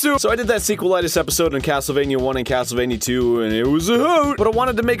I did that Sequelitis episode in Castlevania 1 and Castlevania 2, and it was a hoot. But I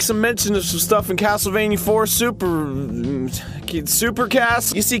wanted to make some mention of some stuff in Castlevania 4 Super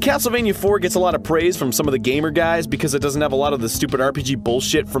Cast. You see, Castlevania 4 gets a lot of praise from some of the gamer guys because it doesn't have a lot of the stupid RPG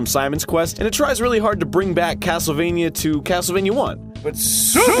bullshit from Simon's Quest, and it tries really hard to bring back Castlevania to Castlevania 1. But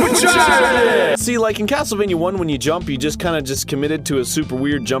supercharged! See, like in Castlevania 1, when you jump, you just kind of committed to a super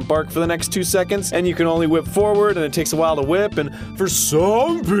weird jump arc for the next 2 seconds, and you can only whip forward, and it takes a while to whip, and for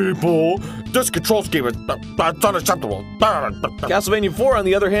some people, this control scheme is unacceptable. Castlevania 4, on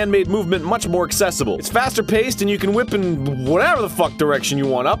the other hand, made movement much more accessible. It's faster paced, and you can whip in whatever the fuck direction you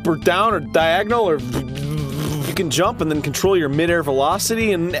want, up or down or diagonal or... You can jump and then control your mid-air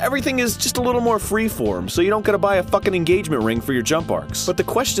velocity, and everything is just a little more freeform, so you don't gotta buy a fucking engagement ring for your jump arcs. But the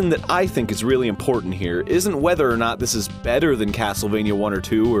question that I think is really important here isn't whether or not this is better than Castlevania 1 or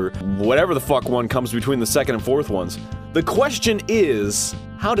 2, or whatever the fuck one comes between the second and fourth ones. The question is,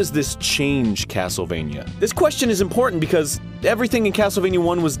 how does this change Castlevania? This question is important because everything in Castlevania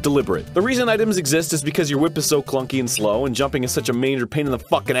 1 was deliberate. The reason items exist is because your whip is so clunky and slow, and jumping is such a major pain in the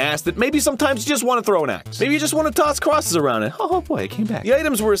fucking ass that maybe sometimes you just want to throw an axe. Maybe you just want to toss crosses around it. Oh boy, it came back. The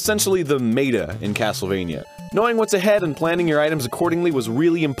items were essentially the meta in Castlevania. Knowing what's ahead and planning your items accordingly was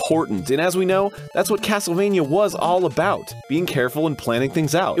really important, and as we know, that's what Castlevania was all about, being careful and planning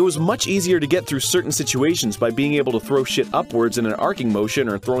things out. It was much easier to get through certain situations by being able to throw shit upwards in an arcing motion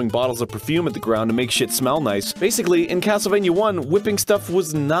or throwing bottles of perfume at the ground to make shit smell nice. Basically, in Castlevania 1, whipping stuff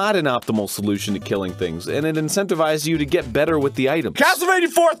was not an optimal solution to killing things, and it incentivized you to get better with the items. Castlevania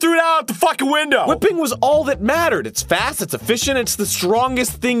 4 threw it out the fucking window! Whipping was all that mattered. It's fast, it's efficient, it's the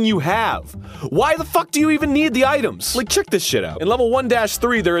strongest thing you have. Why the fuck do you even need the items? Like, check this shit out. In level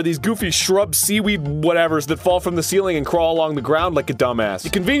 1-3, there are these goofy shrub seaweed whatevers that fall from the ceiling and crawl along the ground like a dumbass.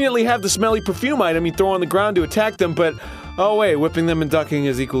 You conveniently have the smelly perfume item you throw on the ground to attack them, but oh wait, whipping them and ducking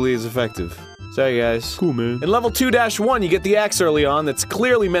is equally as effective. Sorry guys. Cool, man. In level 2-1, you get the axe early on that's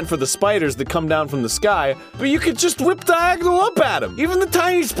clearly meant for the spiders that come down from the sky, but you could just whip diagonal up at them. Even the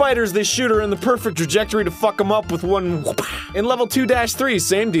tiny spiders they shoot are in the perfect trajectory to fuck them up with one whoop. In level 2-3,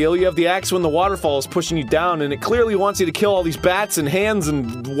 same deal, you have the axe when the waterfall is pushing you down, and it clearly wants you to kill all these bats and hands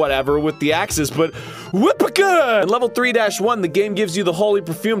and whatever with the axes, but whip-a-good! In level 3-1, the game gives you the holy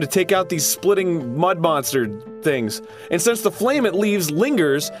perfume to take out these splitting mud monster things, and since the flame it leaves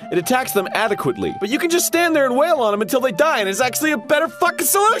lingers, it attacks them adequately. But you can just stand there and wail on them until they die, and it's actually a better fucking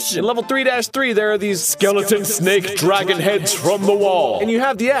solution! In level 3-3, there are these skeleton snake dragon heads from the wall. And you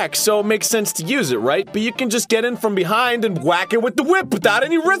have the axe, so it makes sense to use it, right? But you can just get in from behind and whack it with the whip without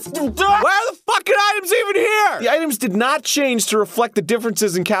any risk. Why are the fucking items even here? The items did not change to reflect the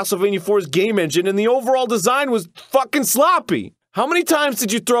differences in Castlevania 4's game engine, and the overall design was fucking sloppy. How many times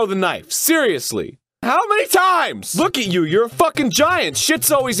did you throw the knife? Seriously. How many times? Look at you, you're a fucking giant.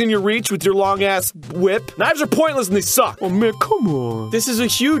 Shit's always in your reach with your long-ass whip. Knives are pointless and they suck. Oh man, come on. This is a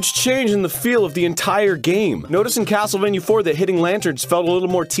huge change in the feel of the entire game. Notice in Castlevania 4 that hitting lanterns felt a little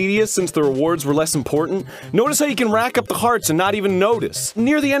more tedious since the rewards were less important. Notice how you can rack up the hearts and not even notice.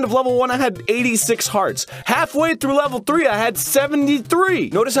 Near the end of level 1, I had 86 hearts. Halfway through level 3, I had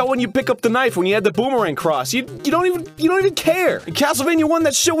 73. Notice how when you pick up the knife, when you had the boomerang cross, you don't even care. In Castlevania 1,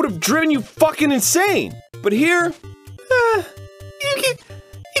 that shit would have driven you fucking insane. But here, you can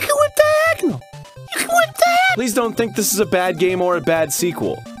whip diagonal. You can whip diagonal. Please don't think this is a bad game or a bad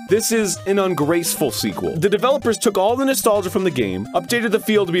sequel. This is an ungraceful sequel. The developers took all the nostalgia from the game, updated the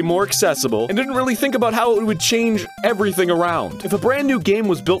feel to be more accessible, and didn't really think about how it would change everything around. If a brand new game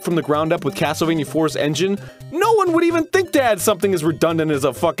was built from the ground up with Castlevania 4's engine, no one would even think to add something as redundant as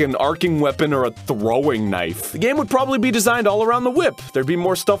a fucking arcing weapon or a throwing knife. The game would probably be designed all around the whip. There'd be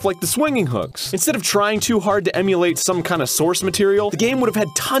more stuff like the swinging hooks. Instead of trying too hard to emulate some kind of source material, the game would have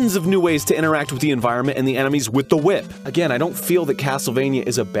had tons of new ways to interact with the environment and the enemies with the whip. Again, I don't feel that Castlevania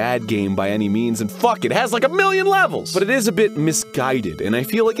is a bad game by any means, and fuck, it has like 1,000,000 levels! But it is a bit misguided, and I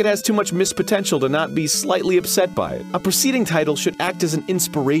feel like it has too much missed potential to not be slightly upset by it. A preceding title should act as an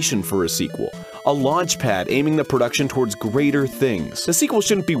inspiration for a sequel. a launch pad aiming the production towards greater things. The sequel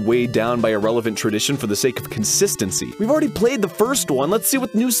shouldn't be weighed down by irrelevant tradition for the sake of consistency. We've already played the first one, let's see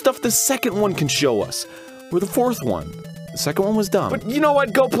what new stuff the second one can show us. Or the fourth one. The second one was dumb. But you know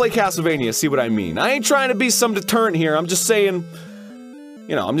what? Go play Castlevania, see what I mean. I ain't trying to be some deterrent here, I'm just saying...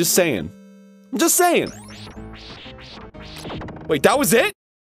 You know, I'm just saying. I'm just saying. Wait, that was it?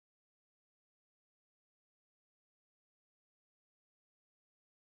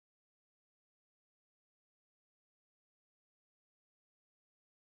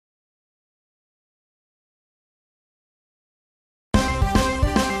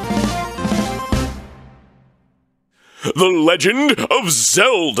 The Legend of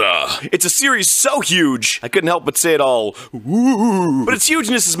Zelda. It's a series so huge, I couldn't help but say it all. Ooh. But its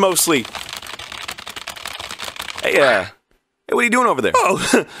hugeness is mostly... Hey, hey, what are you doing over there?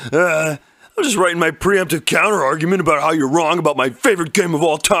 Oh, I'm just writing my preemptive counter-argument about how you're wrong about my favorite game of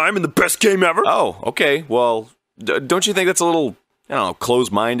all time and the best game ever. Oh, okay, well, don't you think that's a little, I don't know,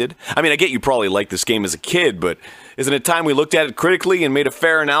 close-minded? I mean, I get you probably liked this game as a kid, but isn't it time we looked at it critically and made a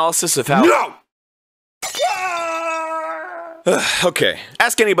fair analysis of how... No! Okay,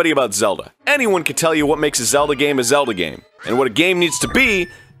 ask anybody about Zelda. Anyone can tell you what makes a Zelda game, and what a game needs to be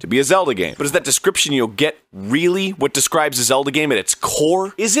a Zelda game. But is that description you'll get really what describes a Zelda game at its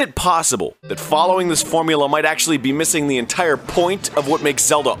core? Is it possible that following this formula might actually be missing the entire point of what makes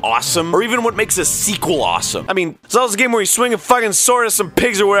Zelda awesome? Or even what makes a sequel awesome? I mean, Zelda's a game where you swing a fucking sword at some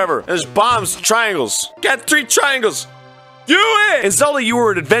pigs or whatever, and there's bombs, triangles. Got 3 triangles! Do it! In Zelda, you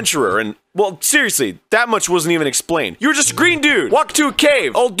were an adventurer, and, well, seriously, that much wasn't even explained. You were just a green dude. Walk to a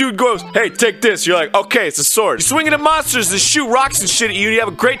cave. Old dude goes, hey, take this. You're like, okay, it's a sword. You swing it at monsters that shoot rocks and shit at you, and you have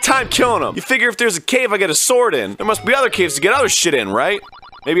a great time killing them. You figure if there's a cave I get a sword in, there must be other caves to get other shit in, right?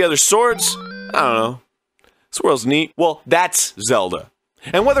 Maybe other swords? I don't know. This world's neat. Well, that's Zelda.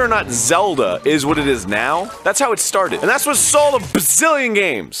 And whether or not Zelda is what it is now, that's how it started. And that's what sold a bazillion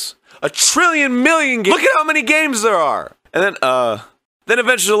games. A trillion million games. Look at how many games there are. And then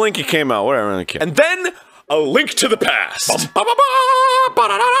eventually Link came out, whatever, I don't care. And then, A Link to the Past. It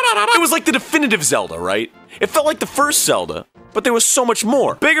was like the definitive Zelda, right? It felt like the first Zelda, but there was so much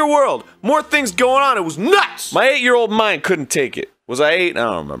more. Bigger world, more things going on, it was nuts! My 8-year-old mind couldn't take it. Was I 8? I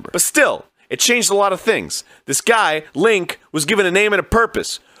don't remember. But still, it changed a lot of things. This guy, Link, was given a name and a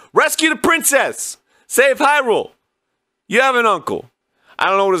purpose. Rescue the princess! Save Hyrule! You have an uncle. I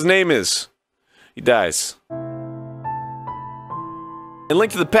don't know what his name is. He dies. In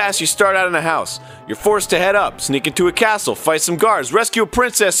Link to the Past, you start out in a house. You're forced to head up, sneak into a castle, fight some guards, rescue a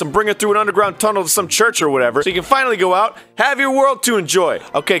princess, and bring her through an underground tunnel to some church or whatever, so you can finally go out, have your world to enjoy.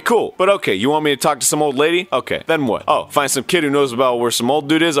 Okay, cool. But okay, you want me to talk to some old lady? Okay, then what? Oh, find some kid who knows about where some old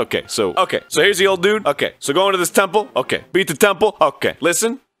dude is? Okay, so here's the old dude. Okay, so go into this temple. Okay, beat the temple. Okay,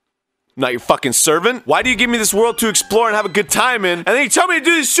 listen. Not your fucking servant. Why do you give me this world to explore and have a good time in, and then you tell me to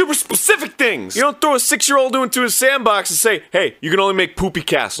do these super specific things? You don't throw a 6-year-old into a sandbox and say, hey, you can only make poopy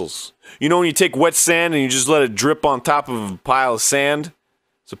castles. You know when you take wet sand and you just let it drip on top of a pile of sand?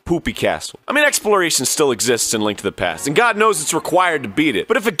 It's a poopy castle. I mean, exploration still exists in Link to the Past, and God knows it's required to beat it.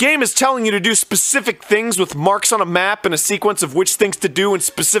 But if a game is telling you to do specific things with marks on a map and a sequence of which things to do and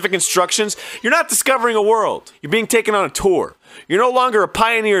specific instructions, you're not discovering a world. You're being taken on a tour. You're no longer a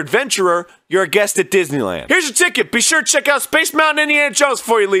pioneer adventurer, you're a guest at Disneyland. Here's your ticket. Be sure to check out Space Mountain Indiana Jones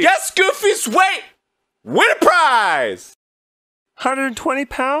before you leave. Guess Goofy's weight! Win a prize! 120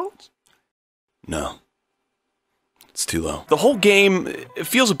 pounds? No. It's too low. The whole game, it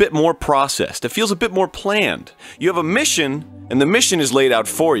feels a bit more processed. It feels a bit more planned. You have a mission, and the mission is laid out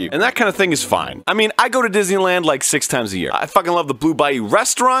for you. And that kind of thing is fine. I mean, I go to Disneyland like 6 times a year. I fucking love the Blue Bayou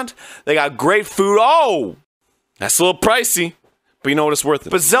restaurant. They got great food. Oh! That's a little pricey. But you know what, it's worth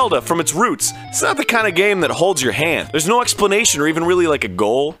it. But Zelda, from its roots, it's not the kind of game that holds your hand. There's no explanation or even really like a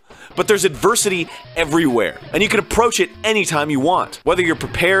goal, but there's adversity everywhere, and you can approach it anytime you want, whether you're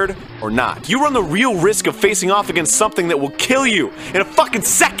prepared or not. You run the real risk of facing off against something that will kill you in a fucking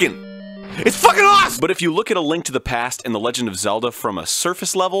second. It's fucking awesome! But if you look at A Link to the Past and The Legend of Zelda from a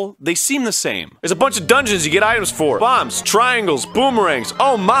surface level, they seem the same. There's a bunch of dungeons you get items for. Bombs, triangles, boomerangs,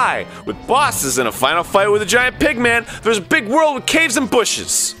 oh my! With bosses and a final fight with a giant pigman, there's a big world with caves and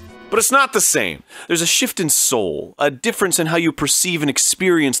bushes. But it's not the same. There's a shift in soul, a difference in how you perceive and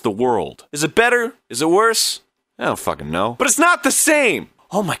experience the world. Is it better? Is it worse? I don't fucking know. But it's not the same!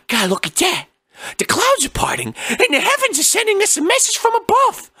 Oh my god, look at that! The clouds are parting, and the heavens are sending us a message from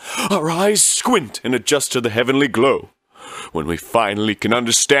above. Our eyes squint and adjust to the heavenly glow when we finally can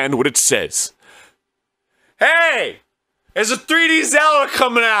understand what it says. Hey! There's a 3D Zelda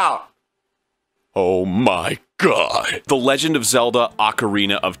coming out! Oh my god. The Legend of Zelda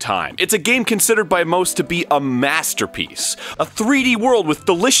Ocarina of Time. It's a game considered by most to be a masterpiece. A 3D world with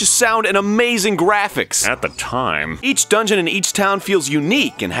delicious sound and amazing graphics. At the time. Each dungeon in each town feels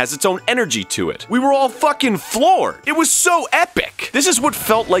unique and has its own energy to it. We were all fucking floored. It was so epic. This is what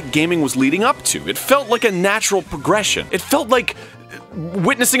felt like gaming was leading up to. It felt like a natural progression. It felt like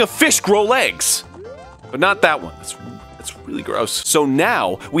witnessing a fish grow legs. But not that one. That's really gross. So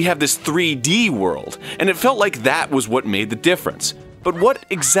now we have this 3D world, and it felt like that was what made the difference. But what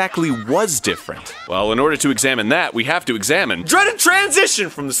exactly was different? Well, in order to examine that, we have to examine dreaded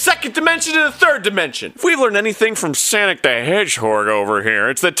transition from the second dimension to the third dimension. If we've learned anything from Sonic the Hedgehog over here,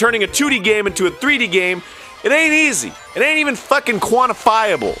 it's that turning a 2D game into a 3D game, it ain't easy. It ain't even fucking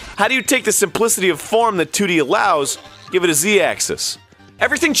quantifiable. How do you take the simplicity of form that 2D allows, give it a Z-axis?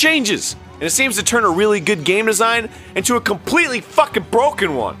 Everything changes, and it seems to turn a really good game design into a completely fucking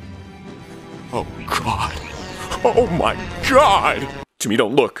broken one. Oh god. Oh my god! Jimmy,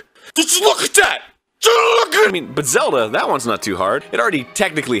 don't look. Just look at that! I mean, but Zelda, that one's not too hard. It already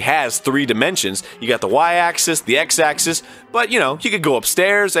technically has 3 dimensions. You got the Y-axis, the X-axis, but you know, you could go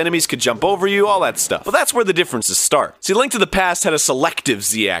upstairs, enemies could jump over you, all that stuff. But that's where the differences start. See, Link to the Past had a selective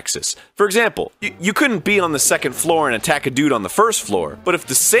Z-axis. For example, you couldn't be on the second floor and attack a dude on the first floor, but if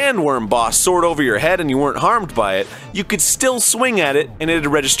the sandworm boss soared over your head and you weren't harmed by it, you could still swing at it and it'd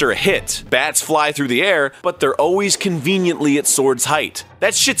register a hit. Bats fly through the air, but they're always conveniently at sword's height.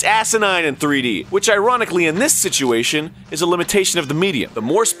 That shit's asinine in 3D, which ironically in this situation is a limitation of the medium. The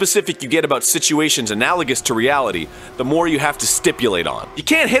more specific you get about situations analogous to reality, the more you have to stipulate on. You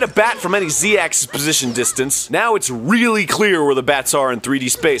can't hit a bat from any Z-axis position distance. Now it's really clear where the bats are in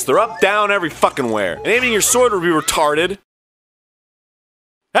 3D space. They're up, down, every fucking where. And aiming your sword would be retarded.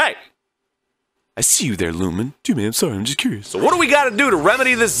 Hey! I see you there, Lumen. Dude, man, I'm sorry, I'm just curious. So what do we gotta do to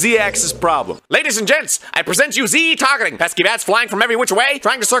remedy this Z-axis problem? Ladies and gents, I present you Z-targeting. Pesky bats flying from every which way,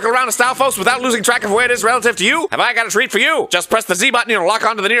 trying to circle around a Stalfos without losing track of where it is relative to you. Have I got a treat for you? Just press the Z button and lock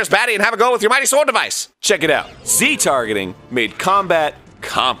onto the nearest baddie and have a go with your mighty sword device. Check it out. Z-targeting made combat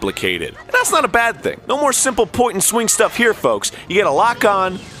complicated. And that's not a bad thing. No more simple point and swing stuff here, folks. You gotta lock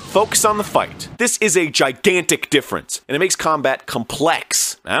on, focus on the fight. This is a gigantic difference, and it makes combat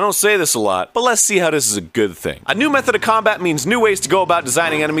complex. I don't say this a lot, but let's see how this is a good thing. A new method of combat means new ways to go about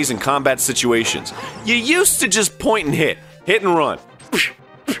designing enemies in combat situations. You used to just point and hit and run.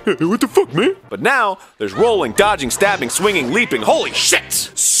 What the fuck, man? But now, there's rolling, dodging, stabbing, swinging, leaping. Holy shit!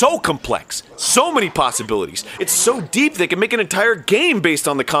 So complex. So many possibilities. It's so deep they can make an entire game based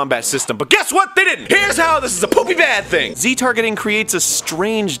on the combat system. But guess what? They didn't! Here's how this is a poopy bad thing! Z-targeting creates a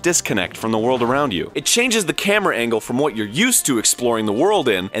strange disconnect from the world around you. It changes the camera angle from what you're used to exploring the world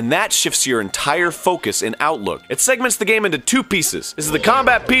in, and that shifts your entire focus and outlook. It segments the game into 2 pieces. This is the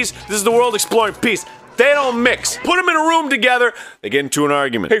combat piece, this is the world exploring piece. They don't mix. Put them in a room together, they get into an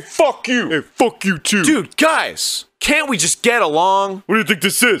argument. Hey, fuck you. Hey, fuck you too. Dude, guys, can't we just get along? What do you think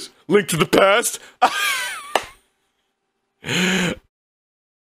this is? Link to the Past?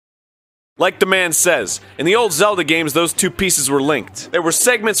 Like the man says, in the old Zelda games, those 2 pieces were linked. There were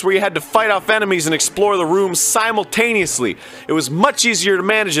segments where you had to fight off enemies and explore the room simultaneously. It was much easier to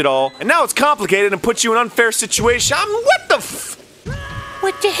manage it all, and now it's complicated and puts you in an unfair situation. What the f-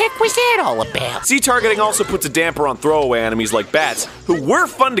 What the heck was that all about? Z-targeting also puts a damper on throwaway enemies like bats, who were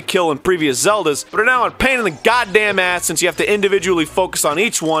fun to kill in previous Zeldas, but are now a pain in the goddamn ass since you have to individually focus on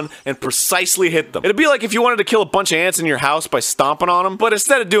each one and precisely hit them. It'd be like if you wanted to kill a bunch of ants in your house by stomping on them, but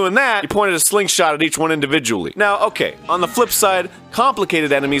instead of doing that, you pointed a slingshot at each one individually. Now, okay, on the flip side,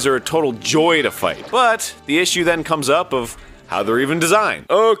 complicated enemies are a total joy to fight, but the issue then comes up of how they're even designed.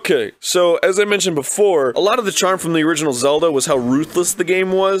 Okay, so as I mentioned before, a lot of the charm from the original Zelda was how ruthless the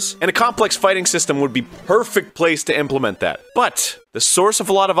game was, and a complex fighting system would be perfect place to implement that. But the source of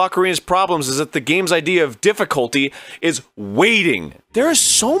a lot of Ocarina's problems is that the game's idea of difficulty is waiting. There is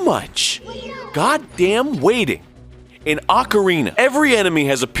so much goddamn waiting in Ocarina. Every enemy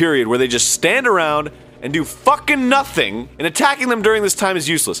has a period where they just stand around and do fucking nothing, and attacking them during this time is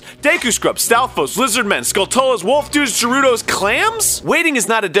useless. Deku Scrubs, Stalfos, Lizardmen, Skulltulas, Wolf Dudes, Gerudos, Clams? Waiting is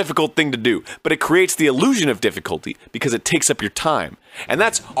not a difficult thing to do, but it creates the illusion of difficulty because it takes up your time. And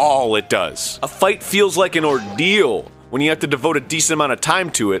that's all it does. A fight feels like an ordeal when you have to devote a decent amount of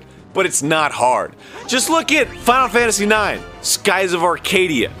time to it, but it's not hard. Just look at Final Fantasy IX, Skies of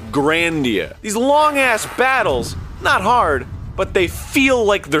Arcadia, Grandia. These long-ass battles, not hard, but they feel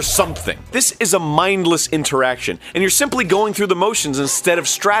like there's something. This is a mindless interaction, and you're simply going through the motions instead of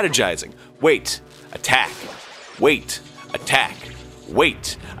strategizing. Wait, attack. Wait, attack.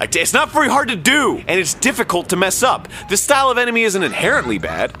 wait. It's not very hard to do, and it's difficult to mess up. This style of enemy isn't inherently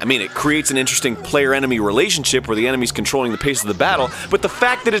bad. I mean, it creates an interesting player-enemy relationship where the enemy's controlling the pace of the battle, but the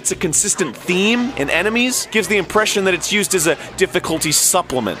fact that it's a consistent theme in enemies gives the impression that it's used as a difficulty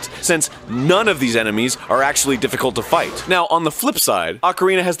supplement, since none of these enemies are actually difficult to fight. Now, on the flip side,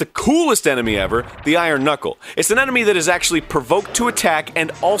 Ocarina has the coolest enemy ever, the Iron Knuckle. It's an enemy that is actually provoked to attack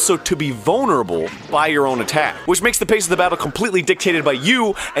and also to be vulnerable by your own attack, which makes the pace of the battle completely dictated by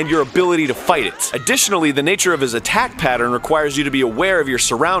you and your ability to fight it. Additionally, the nature of his attack pattern requires you to be aware of your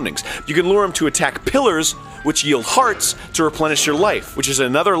surroundings. You can lure him to attack pillars, which yield hearts to replenish your life, which is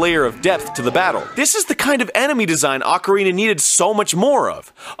another layer of depth to the battle. This is the kind of enemy design Ocarina needed so much more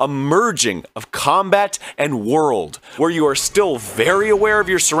of. A merging of combat and world, where you are still very aware of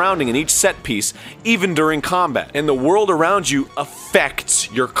your surrounding in each set piece, even during combat, and the world around you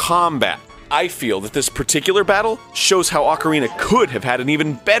affects your combat. I feel that this particular battle shows how Ocarina could have had an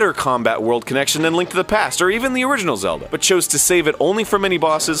even better combat world connection than Link to the Past, or even the original Zelda, but chose to save it only for many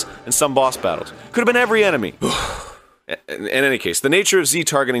bosses and some boss battles. Could have been every enemy. In any case, the nature of Z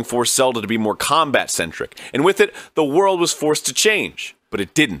targeting forced Zelda to be more combat-centric, and with it, the world was forced to change. But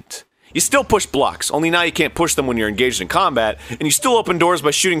it didn't. You still push blocks, only now you can't push them when you're engaged in combat, and you still open doors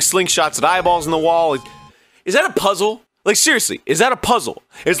by shooting slingshots at eyeballs in the wall. Is that a puzzle? Like, seriously, is that a puzzle?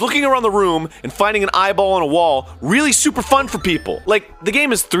 Is looking around the room and finding an eyeball on a wall really super fun for people? Like, the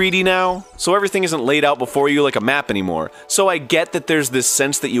game is 3D now, so everything isn't laid out before you like a map anymore. So I get that there's this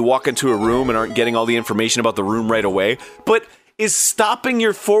sense that you walk into a room and aren't getting all the information about the room right away, but is stopping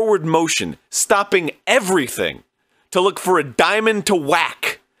your forward motion, stopping everything, to look for a diamond to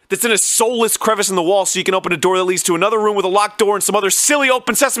whack that's in a soulless crevice in the wall so you can open a door that leads to another room with a locked door and some other silly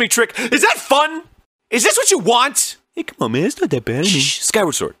open sesame trick? Is that fun? Is this what you want? Hey, come on, man. It's not that bad. Shh,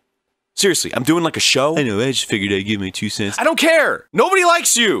 Skyward Sword. Seriously, I'm doing like a show. I know, I just figured I'd give me 2 cents. I don't care. Nobody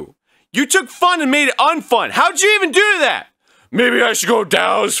likes you. You took fun and made it unfun. How'd you even do that? Maybe I should go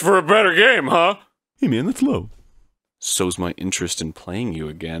douse for a better game, huh? Hey, man, that's low. So's my interest in playing you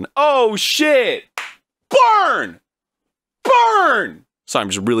again. Oh, shit! Burn! Burn! So I'm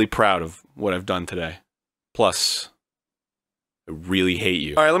just really proud of what I've done today. Plus, I really hate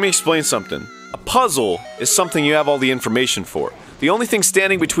you. Alright, let me explain something. A puzzle is something you have all the information for. The only thing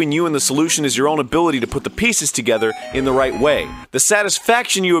standing between you and the solution is your own ability to put the pieces together in the right way. The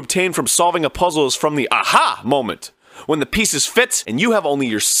satisfaction you obtain from solving a puzzle is from the aha moment, when the pieces fit and you have only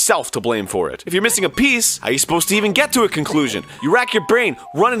yourself to blame for it. If you're missing a piece, how are you supposed to even get to a conclusion? You rack your brain,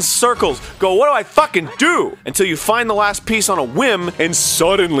 run in circles, go, what do I fucking do? Until you find the last piece on a whim, and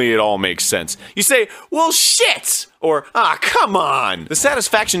suddenly it all makes sense. You say, well, shit! Or, ah, come on! The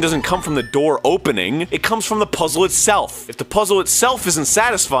satisfaction doesn't come from the door opening, it comes from the puzzle itself. If the puzzle itself isn't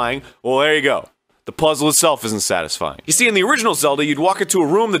satisfying, well, there you go. The puzzle itself isn't satisfying. You see, in the original Zelda, you'd walk into a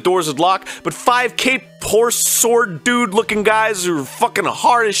room, the doors would lock, but 5 cape horse sword dude looking guys who are fucking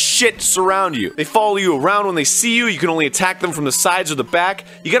hard as shit surround you. They follow you around. When they see you, you can only attack them from the sides or the back.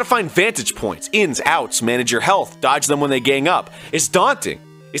 You gotta find vantage points, ins, outs, manage your health, dodge them when they gang up. It's daunting.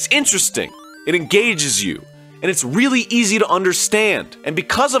 It's interesting. It engages you. And it's really easy to understand. And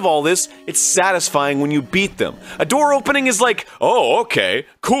because of all this, it's satisfying when you beat them. A door opening is like, oh, okay,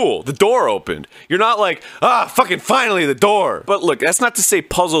 cool, the door opened. You're not like, ah, fucking finally, the door. But look, that's not to say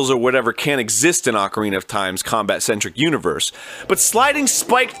puzzles or whatever can't exist in Ocarina of Time's combat-centric universe. But sliding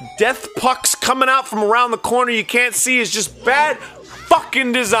spiked death pucks coming out from around the corner you can't see is just bad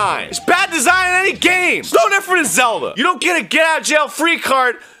fucking design. It's bad design in any game. It's no different in Zelda. You don't get a get-out-jail-free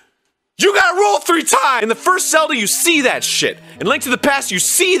card. You gotta roll 3 times! In the first Zelda, you see that shit. In Link to the Past, you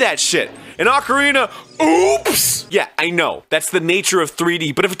see that shit. In Ocarina, oops! Yeah, I know, that's the nature of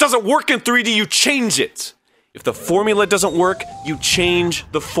 3D, but if it doesn't work in 3D, you change it. If the formula doesn't work, you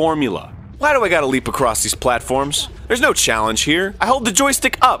change the formula. Why do I gotta leap across these platforms? There's no challenge here. I hold the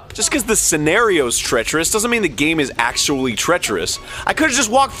joystick up. Just because the scenario's treacherous doesn't mean the game is actually treacherous. I could've just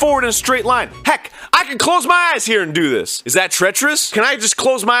walked forward in a straight line. Heck, I can close my eyes here and do this. Is that treacherous? Can I just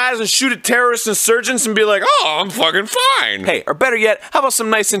close my eyes and shoot at terrorist insurgents and be like, oh, I'm fucking fine? Hey, or better yet, how about some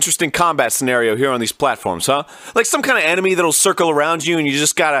nice interesting combat scenario here on these platforms, huh? Like some kind of enemy that'll circle around you and you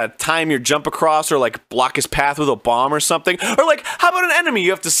just gotta time your jump across or like block his path with a bomb or something. Or like, how about an enemy you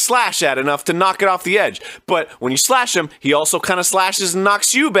have to slash at enough to knock it off the edge? But when you slash him, he also kind of slashes and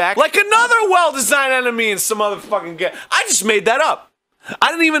knocks you back like another well-designed enemy in some other fucking game. I just made that up. I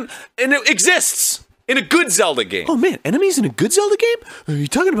didn't even, and it exists in a good Zelda game. Oh man, enemies in a good Zelda game? Are you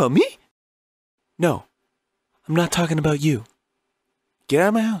talking about me? No, I'm not talking about you. Get out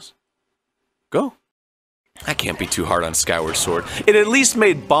of my house. Go. That can't be too hard on Skyward Sword. It at least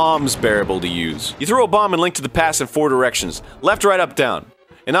made bombs bearable to use. You throw a bomb and Link to the Past in 4 directions. Left, right, up, down.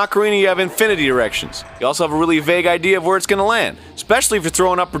 In Ocarina, you have infinity directions. You also have a really vague idea of where it's gonna land, especially if you're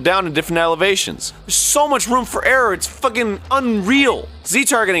throwing up or down in different elevations. There's so much room for error, it's fucking unreal.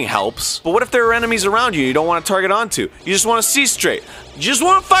 Z-targeting helps, but what if there are enemies around you you don't want to target onto? You just want to see straight. You just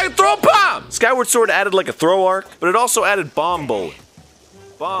want to fucking throw a bomb! Skyward Sword added like a throw arc, but it also added bomb bowling.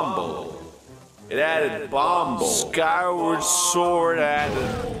 Bomb bowling. It added bomb bowling. Skyward Sword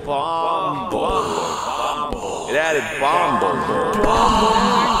added bomb bowling. It added bomb bowling. It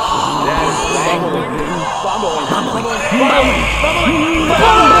added bomb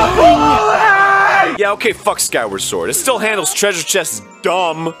bowling. Yeah, okay, fuck Skyward Sword. It still handles treasure chests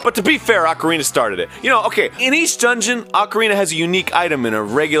dumb, but to be fair, Ocarina started it. You know, okay, in each dungeon, Ocarina has a unique item in a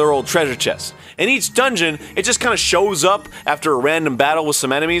regular old treasure chest. In each dungeon, it just kind of shows up after a random battle with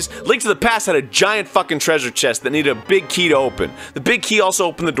some enemies. Link to the Past had a giant fucking treasure chest that needed a big key to open. The big key also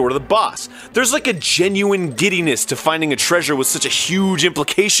opened the door to the boss. There's like a genuine giddiness to finding a treasure with such a huge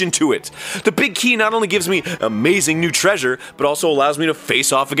implication to it. The big key not only gives me amazing new treasure, but also allows me to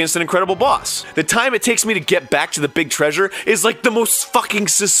face off against an incredible boss. The time it takes me to get back to the big treasure is like the most fucking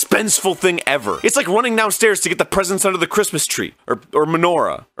suspenseful thing ever. It's like running downstairs to get the presents under the Christmas tree, or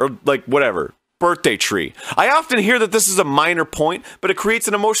menorah, or like whatever. Birthday tree. I often hear that this is a minor point, but it creates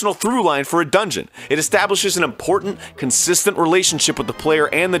an emotional through line for a dungeon. It establishes an important, consistent relationship with the player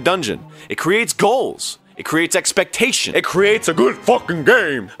and the dungeon. It creates goals. It creates expectation. It creates a good fucking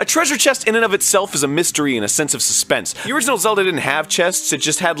game. A treasure chest in and of itself is a mystery and a sense of suspense. The original Zelda didn't have chests, it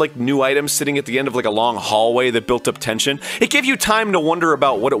just had like new items sitting at the end of like a long hallway that built up tension. It gave you time to wonder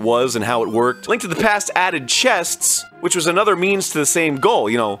about what it was and how it worked. Link to the Past added chests, which was another means to the same goal,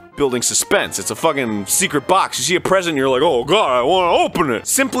 you know, building suspense. It's a fucking secret box. You see a present and you're like, oh god, I want to open it.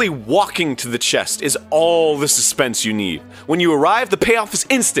 Simply walking to the chest is all the suspense you need. When you arrive, the payoff is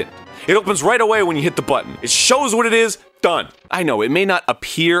instant. It opens right away when you hit the button. It shows what it is, done. I know, it may not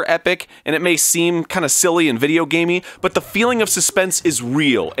appear epic, and it may seem kind of silly and video gamey, but the feeling of suspense is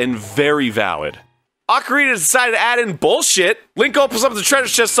real and very valid. Ocarina decided to add in bullshit. Link opens up the treasure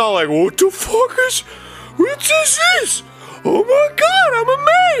chest all like, what the fuck is... what is this? Oh my god, I'm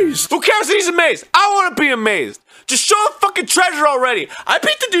amazed! Who cares that he's amazed? I want to be amazed! Just show the fucking treasure already! I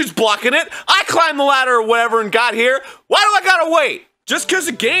beat the dudes blocking it, I climbed the ladder or whatever and got here, why do I gotta wait? Just because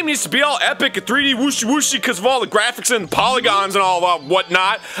the game needs to be all epic and 3D whooshy whooshy because of all the graphics and polygons and all that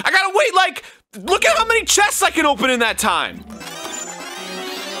whatnot, I gotta wait like, look at how many chests I can open in that time!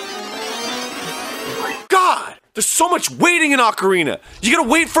 God! There's so much waiting in Ocarina. You gotta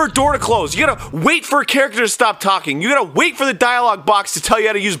wait for a door to close. You gotta wait for a character to stop talking. You gotta wait for the dialogue box to tell you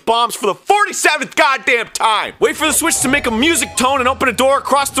how to use bombs for the 47th goddamn time. Wait for the switch to make a music tone and open a door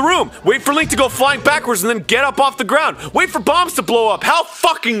across the room. Wait for Link to go flying backwards and then get up off the ground. Wait for bombs to blow up. How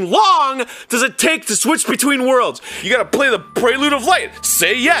fucking long does it take to switch between worlds? You gotta play the Prelude of Light.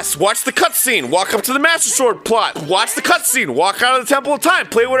 Say yes. Watch the cutscene. Walk up to the Master Sword plot. Watch the cutscene. Walk out of the Temple of Time.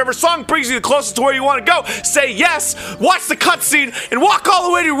 Play whatever song brings you the closest to where you want to go. Say yes, watch the cutscene, and walk all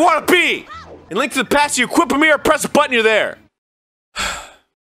the way to where you want to be! And Link to the Past, you equip a mirror, press a button, you're there.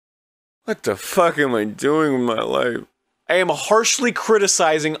 What the fuck am I doing with my life? I am harshly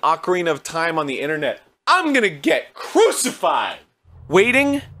criticizing Ocarina of Time on the internet. I'm gonna get crucified!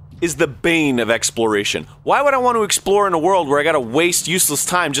 Waiting is the bane of exploration. Why would I want to explore in a world where I gotta waste useless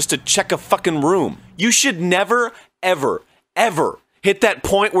time just to check a fucking room? You should never, ever, ever hit that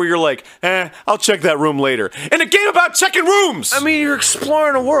point where you're like, I'll check that room later. In a game about checking rooms! I mean, you're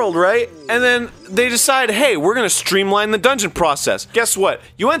exploring a world, right? And then they decide, hey, we're gonna streamline the dungeon process. Guess what?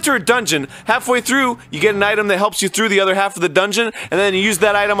 You enter a dungeon, halfway through, you get an item that helps you through the other half of the dungeon, and then you use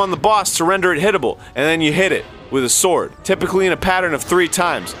that item on the boss to render it hittable, and then you hit it with a sword, typically in a pattern of 3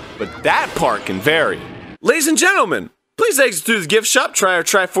 times. But that part can vary. Ladies and gentlemen, please exit through the gift shop, try our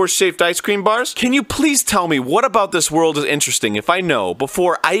Triforce shaped ice cream bars. Can you please tell me what about this world is interesting if I know,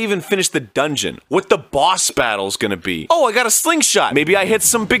 before I even finish the dungeon, what the boss battle's gonna be? Oh, I got a slingshot. Maybe I hit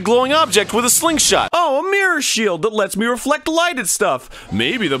some big glowing object with a slingshot. Oh, a mirror shield that lets me reflect light at stuff.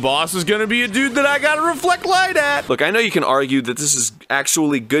 Maybe the boss is gonna be a dude that I gotta reflect light at. Look, I know you can argue that this is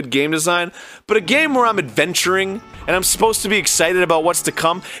actually good game design, but a game where I'm adventuring and I'm supposed to be excited about what's to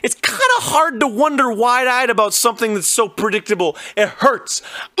come, it's kinda hard to wonder wide-eyed about something that's so predictable. It hurts.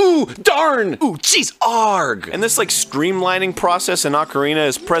 Ooh, darn. Ooh, jeez, arg. And this like streamlining process in Ocarina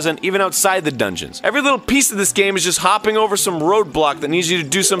is present even outside the dungeons. Every little piece of this game is just hopping over some roadblock that needs you to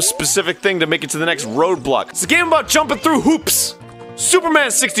do some specific thing to make it to the next roadblock. It's a game about jumping through hoops. Superman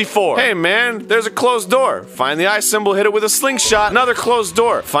 64. Hey man, there's a closed door. Find the eye symbol, hit it with a slingshot. Another closed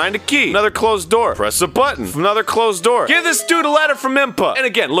door. Find a key. Another closed door. Press a button. Another closed door. Give this dude a letter from Impa. And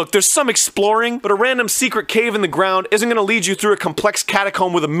again, look, there's some exploring, but a random secret cave in the ground isn't gonna lead you through a complex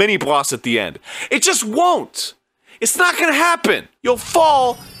catacomb with a mini boss at the end. It just won't. It's not gonna happen. You'll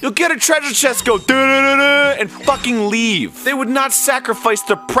fall, you'll get a treasure chest, go da-da-da-da, and fucking leave. They would not sacrifice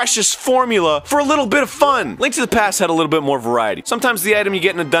their precious formula for a little bit of fun. Link to the Past had a little bit more variety. Sometimes the item you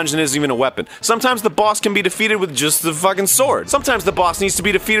get in a dungeon isn't even a weapon. Sometimes the boss can be defeated with just the fucking sword. Sometimes the boss needs to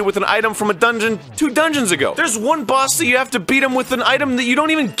be defeated with an item from a dungeon 2 dungeons ago. There's one boss that you have to beat him with an item that you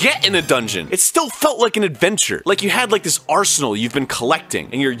don't even get in a dungeon. It still felt like an adventure. Like you had like this arsenal you've been collecting,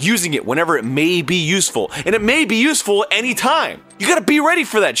 and you're using it whenever it may be useful. And it may be useful anytime. You gotta be ready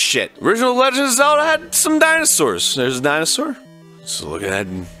for that shit. Original Legend of Zelda had some dinosaurs. There's a dinosaur. So look at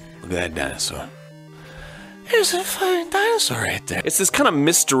that dinosaur. There's a fucking dinosaur right there. It's this kind of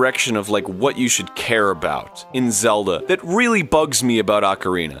misdirection of like what you should care about in Zelda that really bugs me about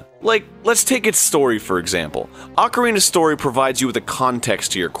Ocarina. Like, let's take its story for example. Ocarina's story provides you with a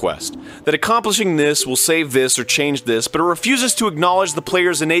context to your quest. That accomplishing this will save this or change this, but it refuses to acknowledge the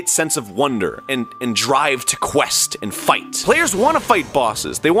player's innate sense of wonder and drive to quest and fight. Players want to fight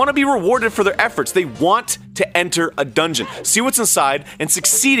bosses. They want to be rewarded for their efforts. They want to enter a dungeon, see what's inside, and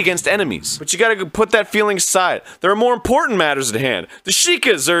succeed against enemies. But you gotta put that feeling aside. There are more important matters at hand. The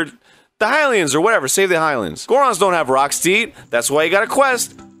Sheikahs or the Hylians or whatever, save the Hylians. Gorons don't have rocks to eat. That's why you got a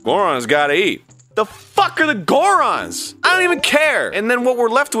quest. Gorons gotta eat. The fuck are the Gorons? I don't even care. And then what we're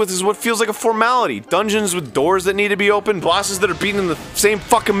left with is what feels like a formality. Dungeons with doors that need to be opened, bosses that are beaten in the same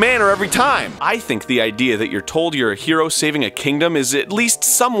fucking manner every time. I think the idea that you're told you're a hero saving a kingdom is at least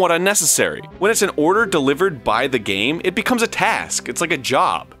somewhat unnecessary. When it's an order delivered by the game, it becomes a task. It's like a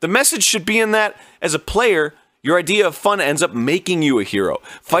job. The message should be in that, as a player, your idea of fun ends up making you a hero.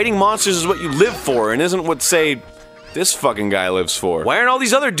 Fighting monsters is what you live for and isn't what, say, this fucking guy lives for. Why aren't all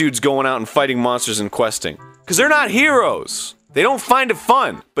these other dudes going out and fighting monsters and questing? Because they're not heroes. They don't find it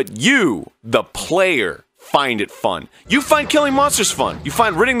fun. But you, the player, find it fun. You find killing monsters fun. You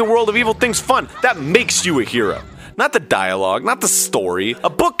find ridding the world of evil things fun. That makes you a hero. Not the dialogue, not the story. A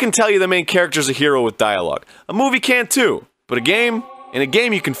book can tell you the main character's a hero with dialogue. A movie can too. But in a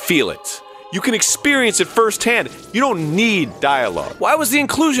game you can feel it. You can experience it firsthand. You don't need dialogue. Why was the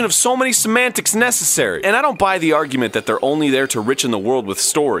inclusion of so many semantics necessary? And I don't buy the argument that they're only there to richen the world with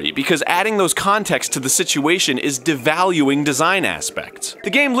story, because adding those contexts to the situation is devaluing design aspects. The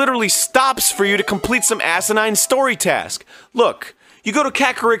game literally stops for you to complete some asinine story task. Look, you go to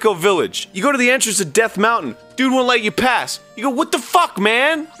Kakariko Village. You go to the entrance of Death Mountain. Dude won't let you pass. You go, what the fuck,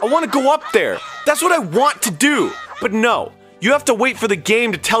 man? I want to go up there. That's what I want to do. But no. You have to wait for the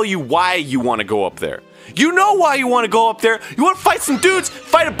game to tell you why you want to go up there. You know why you want to go up there. You want to fight some dudes,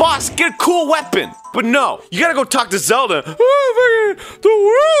 fight a boss, get a cool weapon. But no, you gotta go talk to Zelda. Oh, the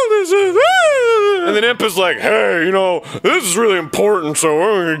world is and then Impa's like, hey, you know, this is really important, so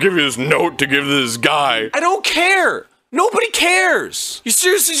I'm gonna give you this note to give to this guy. I don't care. Nobody cares. You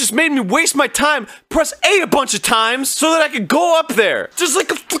seriously just made me waste my time, press A a bunch of times so that I could go up there. Just like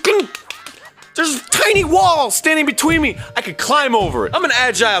a fucking... There's a tiny wall standing between me. I could climb over it. I'm an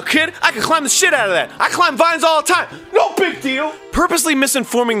agile kid. I can climb the shit out of that. I climb vines all the time. No big deal. Purposely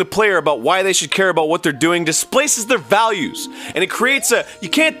misinforming the player about why they should care about what they're doing displaces their values, and it creates a you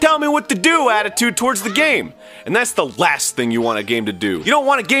can't tell me what to do attitude towards the game. And that's the last thing you want a game to do. You don't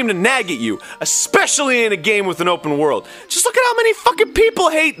want a game to nag at you, especially in a game with an open world. Just look at how many fucking people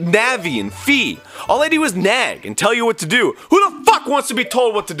hate Navi and Fee. All they do is nag and tell you what to do. Who the fuck wants to be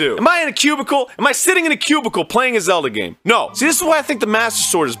told what to do? Am I in a cubicle? Am I sitting in a cubicle playing a Zelda game? No. See, this is why I think the Master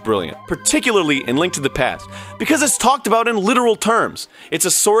Sword is brilliant, particularly in Link to the Past, because it's talked about in literal terms. It's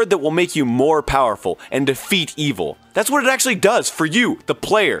a sword that will make you more powerful and defeat evil. That's what it actually does for you, the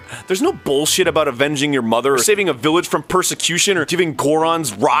player. There's no bullshit about avenging your mother or saving a village from persecution or giving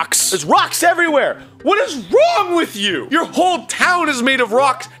Gorons rocks. There's rocks everywhere! What is wrong with you? Your whole town is made of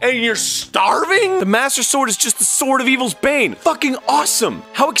rocks and you're starving? The Master Sword is just the sword of evil's bane. Fucking awesome!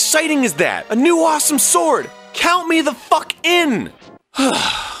 How exciting is that? A new awesome sword! Count me the fuck in!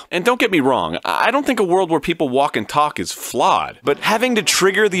 And don't get me wrong, I don't think a world where people walk and talk is flawed, but having to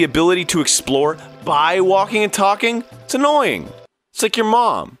trigger the ability to explore by walking and talking, it's annoying. It's like your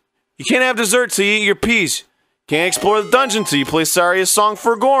mom. You can't have dessert till you eat your peas. Can't explore the dungeon till you play Saria's Song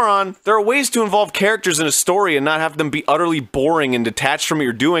for Goron. There are ways to involve characters in a story and not have them be utterly boring and detached from what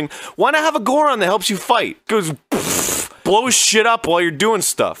you're doing. Why not have a Goron that helps you fight? Goes, pfft. blows shit up while you're doing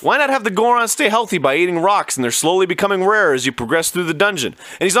stuff. Why not have the Goron stay healthy by eating rocks and they're slowly becoming rarer as you progress through the dungeon?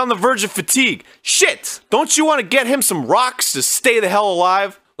 And he's on the verge of fatigue. Shit! Don't you want to get him some rocks to stay the hell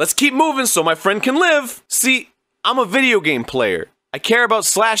alive? Let's keep moving so my friend can live. See, I'm a video game player. I care about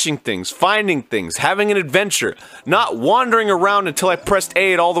slashing things, finding things, having an adventure, not wandering around until I pressed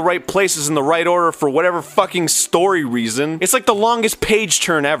A at all the right places in the right order for whatever fucking story reason. It's like the longest page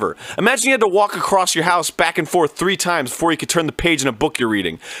turn ever. Imagine you had to walk across your house back and forth 3 times before you could turn the page in a book you're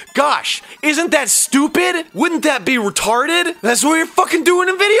reading. Gosh, isn't that stupid? Wouldn't that be retarded? That's what you're fucking doing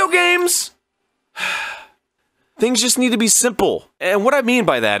in video games! Things just need to be simple. And what I mean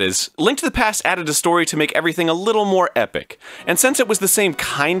by that is, Link to the Past added a story to make everything a little more epic. And since it was the same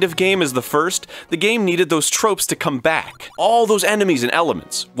kind of game as the first, the game needed those tropes to come back. All those enemies and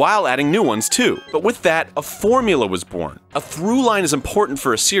elements, while adding new ones too. But with that, a formula was born. A through line is important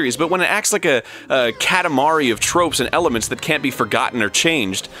for a series, but when it acts like a katamari of tropes and elements that can't be forgotten or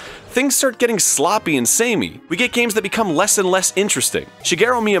changed, things start getting sloppy and samey. We get games that become less and less interesting.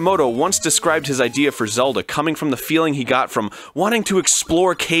 Shigeru Miyamoto once described his idea for Zelda coming from the feeling he got from wanting to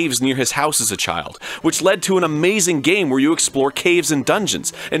explore caves near his house as a child, which led to an amazing game where you explore caves and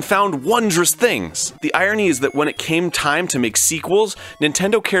dungeons, and found wondrous things. The irony is that when it came time to make sequels,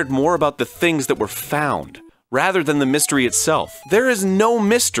 Nintendo cared more about the things that were found, rather than the mystery itself. There is no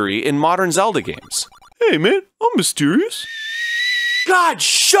mystery in modern Zelda games. Hey man, I'm mysterious. God,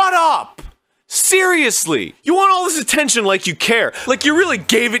 shut up! Seriously! You want all this attention like you care, like you really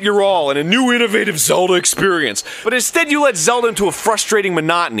gave it your all in a new innovative Zelda experience, but instead you led Zelda into a frustrating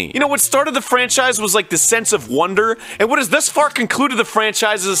monotony. You know, what started the franchise was like the sense of wonder, and what has thus far concluded the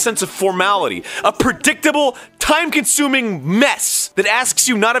franchise is a sense of formality. A predictable, time-consuming mess that asks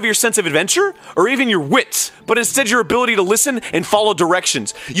you not of your sense of adventure, or even your wits, but instead your ability to listen and follow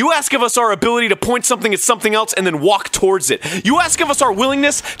directions. You ask of us our ability to point something at something else and then walk towards it. You ask of us our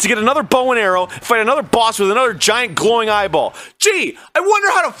willingness to get another bow and arrow, fight another boss with another giant glowing eyeball. Gee, I wonder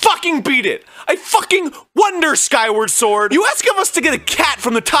how to fucking beat it. I fucking wonder, Skyward Sword. You ask of us to get a cat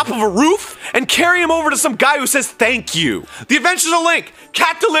from the top of a roof and carry him over to some guy who says thank you. The Adventures of Link,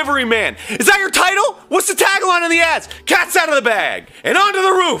 Cat Delivery Man. Is that your title? What's the tagline on the ads? Cat's out of the bag and onto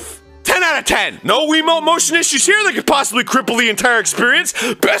the roof. 10 out of 10. No Wiimote motion issues here that could possibly cripple the entire experience.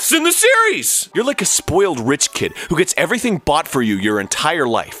 Best in the series. You're like a spoiled rich kid who gets everything bought for you your entire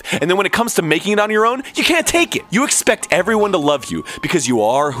life. And then when it comes to making it on your own, you can't take it. You expect everyone to love you because you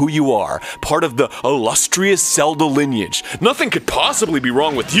are who you are, part of the illustrious Zelda lineage. Nothing could possibly be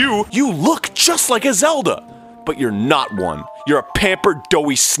wrong with you. You look just like a Zelda. But you're not one. You're a pampered,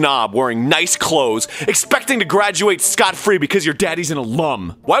 doughy snob wearing nice clothes, expecting to graduate scot-free because your daddy's an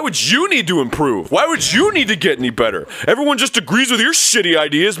alum. Why would you need to improve? Why would you need to get any better? Everyone just agrees with your shitty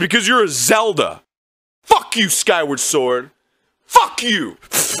ideas because you're a Zelda. Fuck you, Skyward Sword. Fuck you!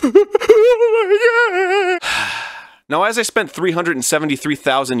 Now, as I spent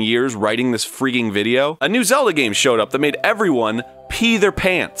 373,000 years writing this freaking video, a new Zelda game showed up that made everyone pee their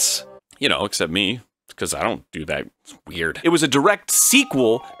pants. You know, except me. Because I don't do that. It's weird. It was a direct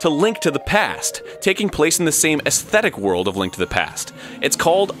sequel to Link to the Past, taking place in the same aesthetic world of Link to the Past. It's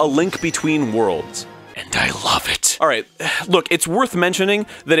called A Link Between Worlds. And I love it. Alright, look, it's worth mentioning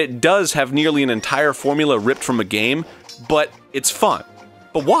that it does have nearly an entire formula ripped from a game, but it's fun.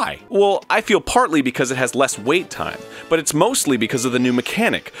 But why? Well, I feel partly because it has less wait time, but it's mostly because of the new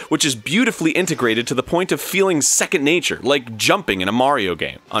mechanic, which is beautifully integrated to the point of feeling second nature, like jumping in a Mario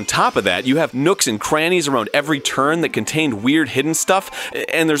game. On top of that, you have nooks and crannies around every turn that contain weird hidden stuff,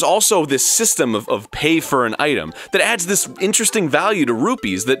 and there's also this system of pay for an item that adds this interesting value to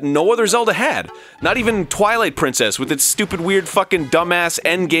rupees that no other Zelda had. Not even Twilight Princess with its stupid weird fucking dumbass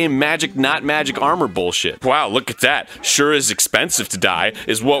endgame magic not magic armor bullshit. Wow, look at that. Sure is expensive to die.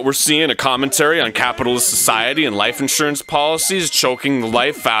 Is what we're seeing a commentary on capitalist society and life insurance policies choking the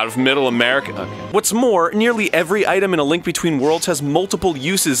life out of middle America? Okay. What's more, nearly every item in A Link Between Worlds has multiple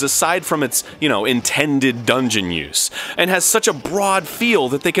uses aside from its, intended dungeon use, and has such a broad feel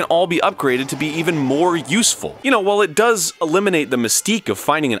that they can all be upgraded to be even more useful. While it does eliminate the mystique of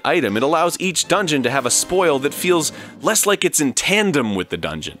finding an item, it allows each dungeon to have a spoil that feels less like it's in tandem with the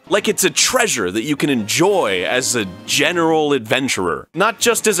dungeon. Like it's a treasure that you can enjoy as a general adventurer. Not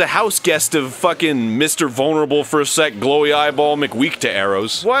just as a house guest of fucking Mr. Vulnerable for a sec, glowy eyeball, McWeak to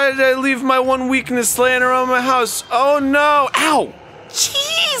arrows. Why did I leave my one weakness laying around my house? Oh no! Ow!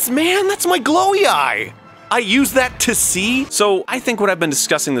 Jeez, man, that's my glowy eye! I use that to see. So I think what I've been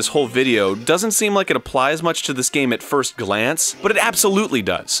discussing this whole video doesn't seem like it applies much to this game at first glance, but it absolutely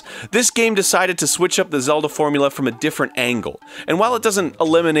does. This game decided to switch up the Zelda formula from a different angle. And while it doesn't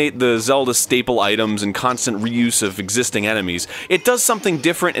eliminate the Zelda staple items and constant reuse of existing enemies, it does something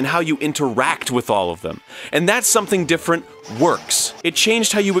different in how you interact with all of them. And that something different works. It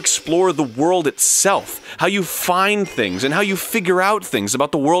changed how you explore the world itself, how you find things, and how you figure out things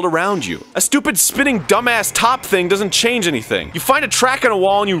about the world around you. A stupid spinning dumbass top thing doesn't change anything. You find a track on a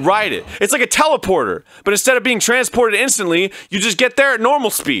wall and you ride it. It's like a teleporter, but instead of being transported instantly, you just get there at normal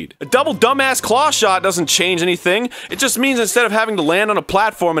speed. A double dumbass claw shot doesn't change anything. It just means instead of having to land on a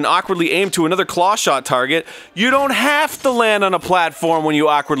platform and awkwardly aim to another claw shot target, you don't have to land on a platform when you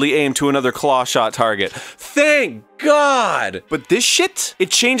awkwardly aim to another claw shot target. Thank God! But this shit,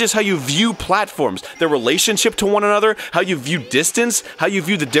 it changes how you view platforms, their relationship to one another, how you view distance, how you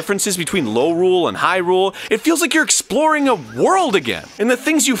view the differences between low rule and high rule. It feels like you're exploring a world again. And the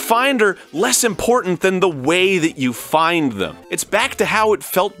things you find are less important than the way that you find them. It's back to how it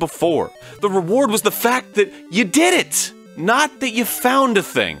felt before. The reward was the fact that you did it, not that you found a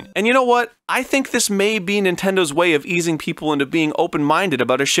thing. And you know what? I think this may be Nintendo's way of easing people into being open-minded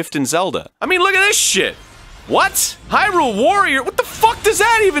about a shift in Zelda. I mean, look at this shit! What? Hyrule Warrior? What the fuck does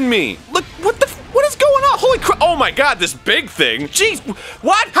that even mean? Look, what is going on? Holy crap! Oh my god, this big thing! Jeez,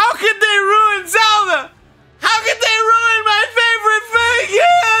 what? How could they ruin Zelda? How could they ruin my favorite thing?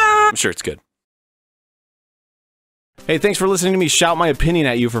 Yeah! I'm sure it's good. Hey, thanks for listening to me shout my opinion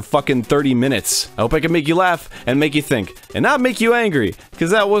at you for fucking 30 minutes. I hope I can make you laugh and make you think, and not make you angry, because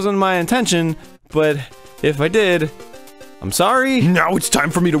that wasn't my intention, but if I did, I'm sorry. Now it's time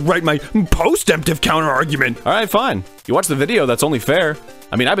for me to write my post-emptive counter-argument. Alright, fine. You watch the video, that's only fair.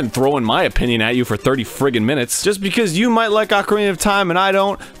 I mean, I've been throwing my opinion at you for 30 friggin' minutes. Just because you might like Ocarina of Time and I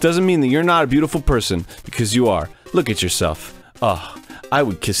don't, doesn't mean that you're not a beautiful person. Because you are. Look at yourself. Oh, I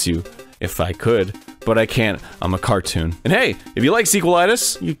would kiss you if I could. But I can't, I'm a cartoon. And hey, if you like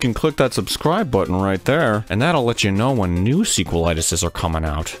Sequelitis, you can click that subscribe button right there, and that'll let you know when new Sequelitises are coming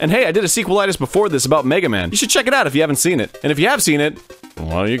out. And hey, I did a Sequelitis before this about Mega Man. You should check it out if you haven't seen it. And if you have seen it,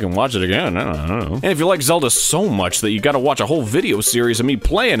 well, you can watch it again, I don't know. And if you like Zelda so much that you gotta watch a whole video series of me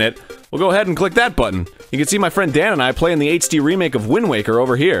playing it, well, go ahead and click that button. You can see my friend Dan and I playing the HD remake of Wind Waker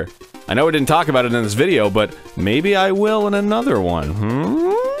over here. I know I didn't talk about it in this video, but maybe I will in another one,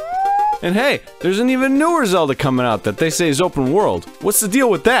 And hey, there's an even newer Zelda coming out that they say is open world. What's the deal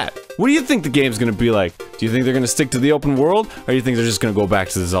with that? What do you think the game's gonna be like? Do you think they're gonna stick to the open world, or do you think they're just gonna go back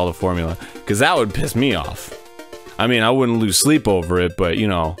to the Zelda formula? Because that would piss me off. I mean, I wouldn't lose sleep over it, but you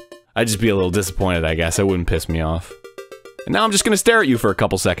know, I'd just be a little disappointed, I guess. It wouldn't piss me off. And now I'm just gonna stare at you for a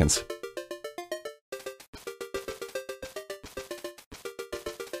couple seconds.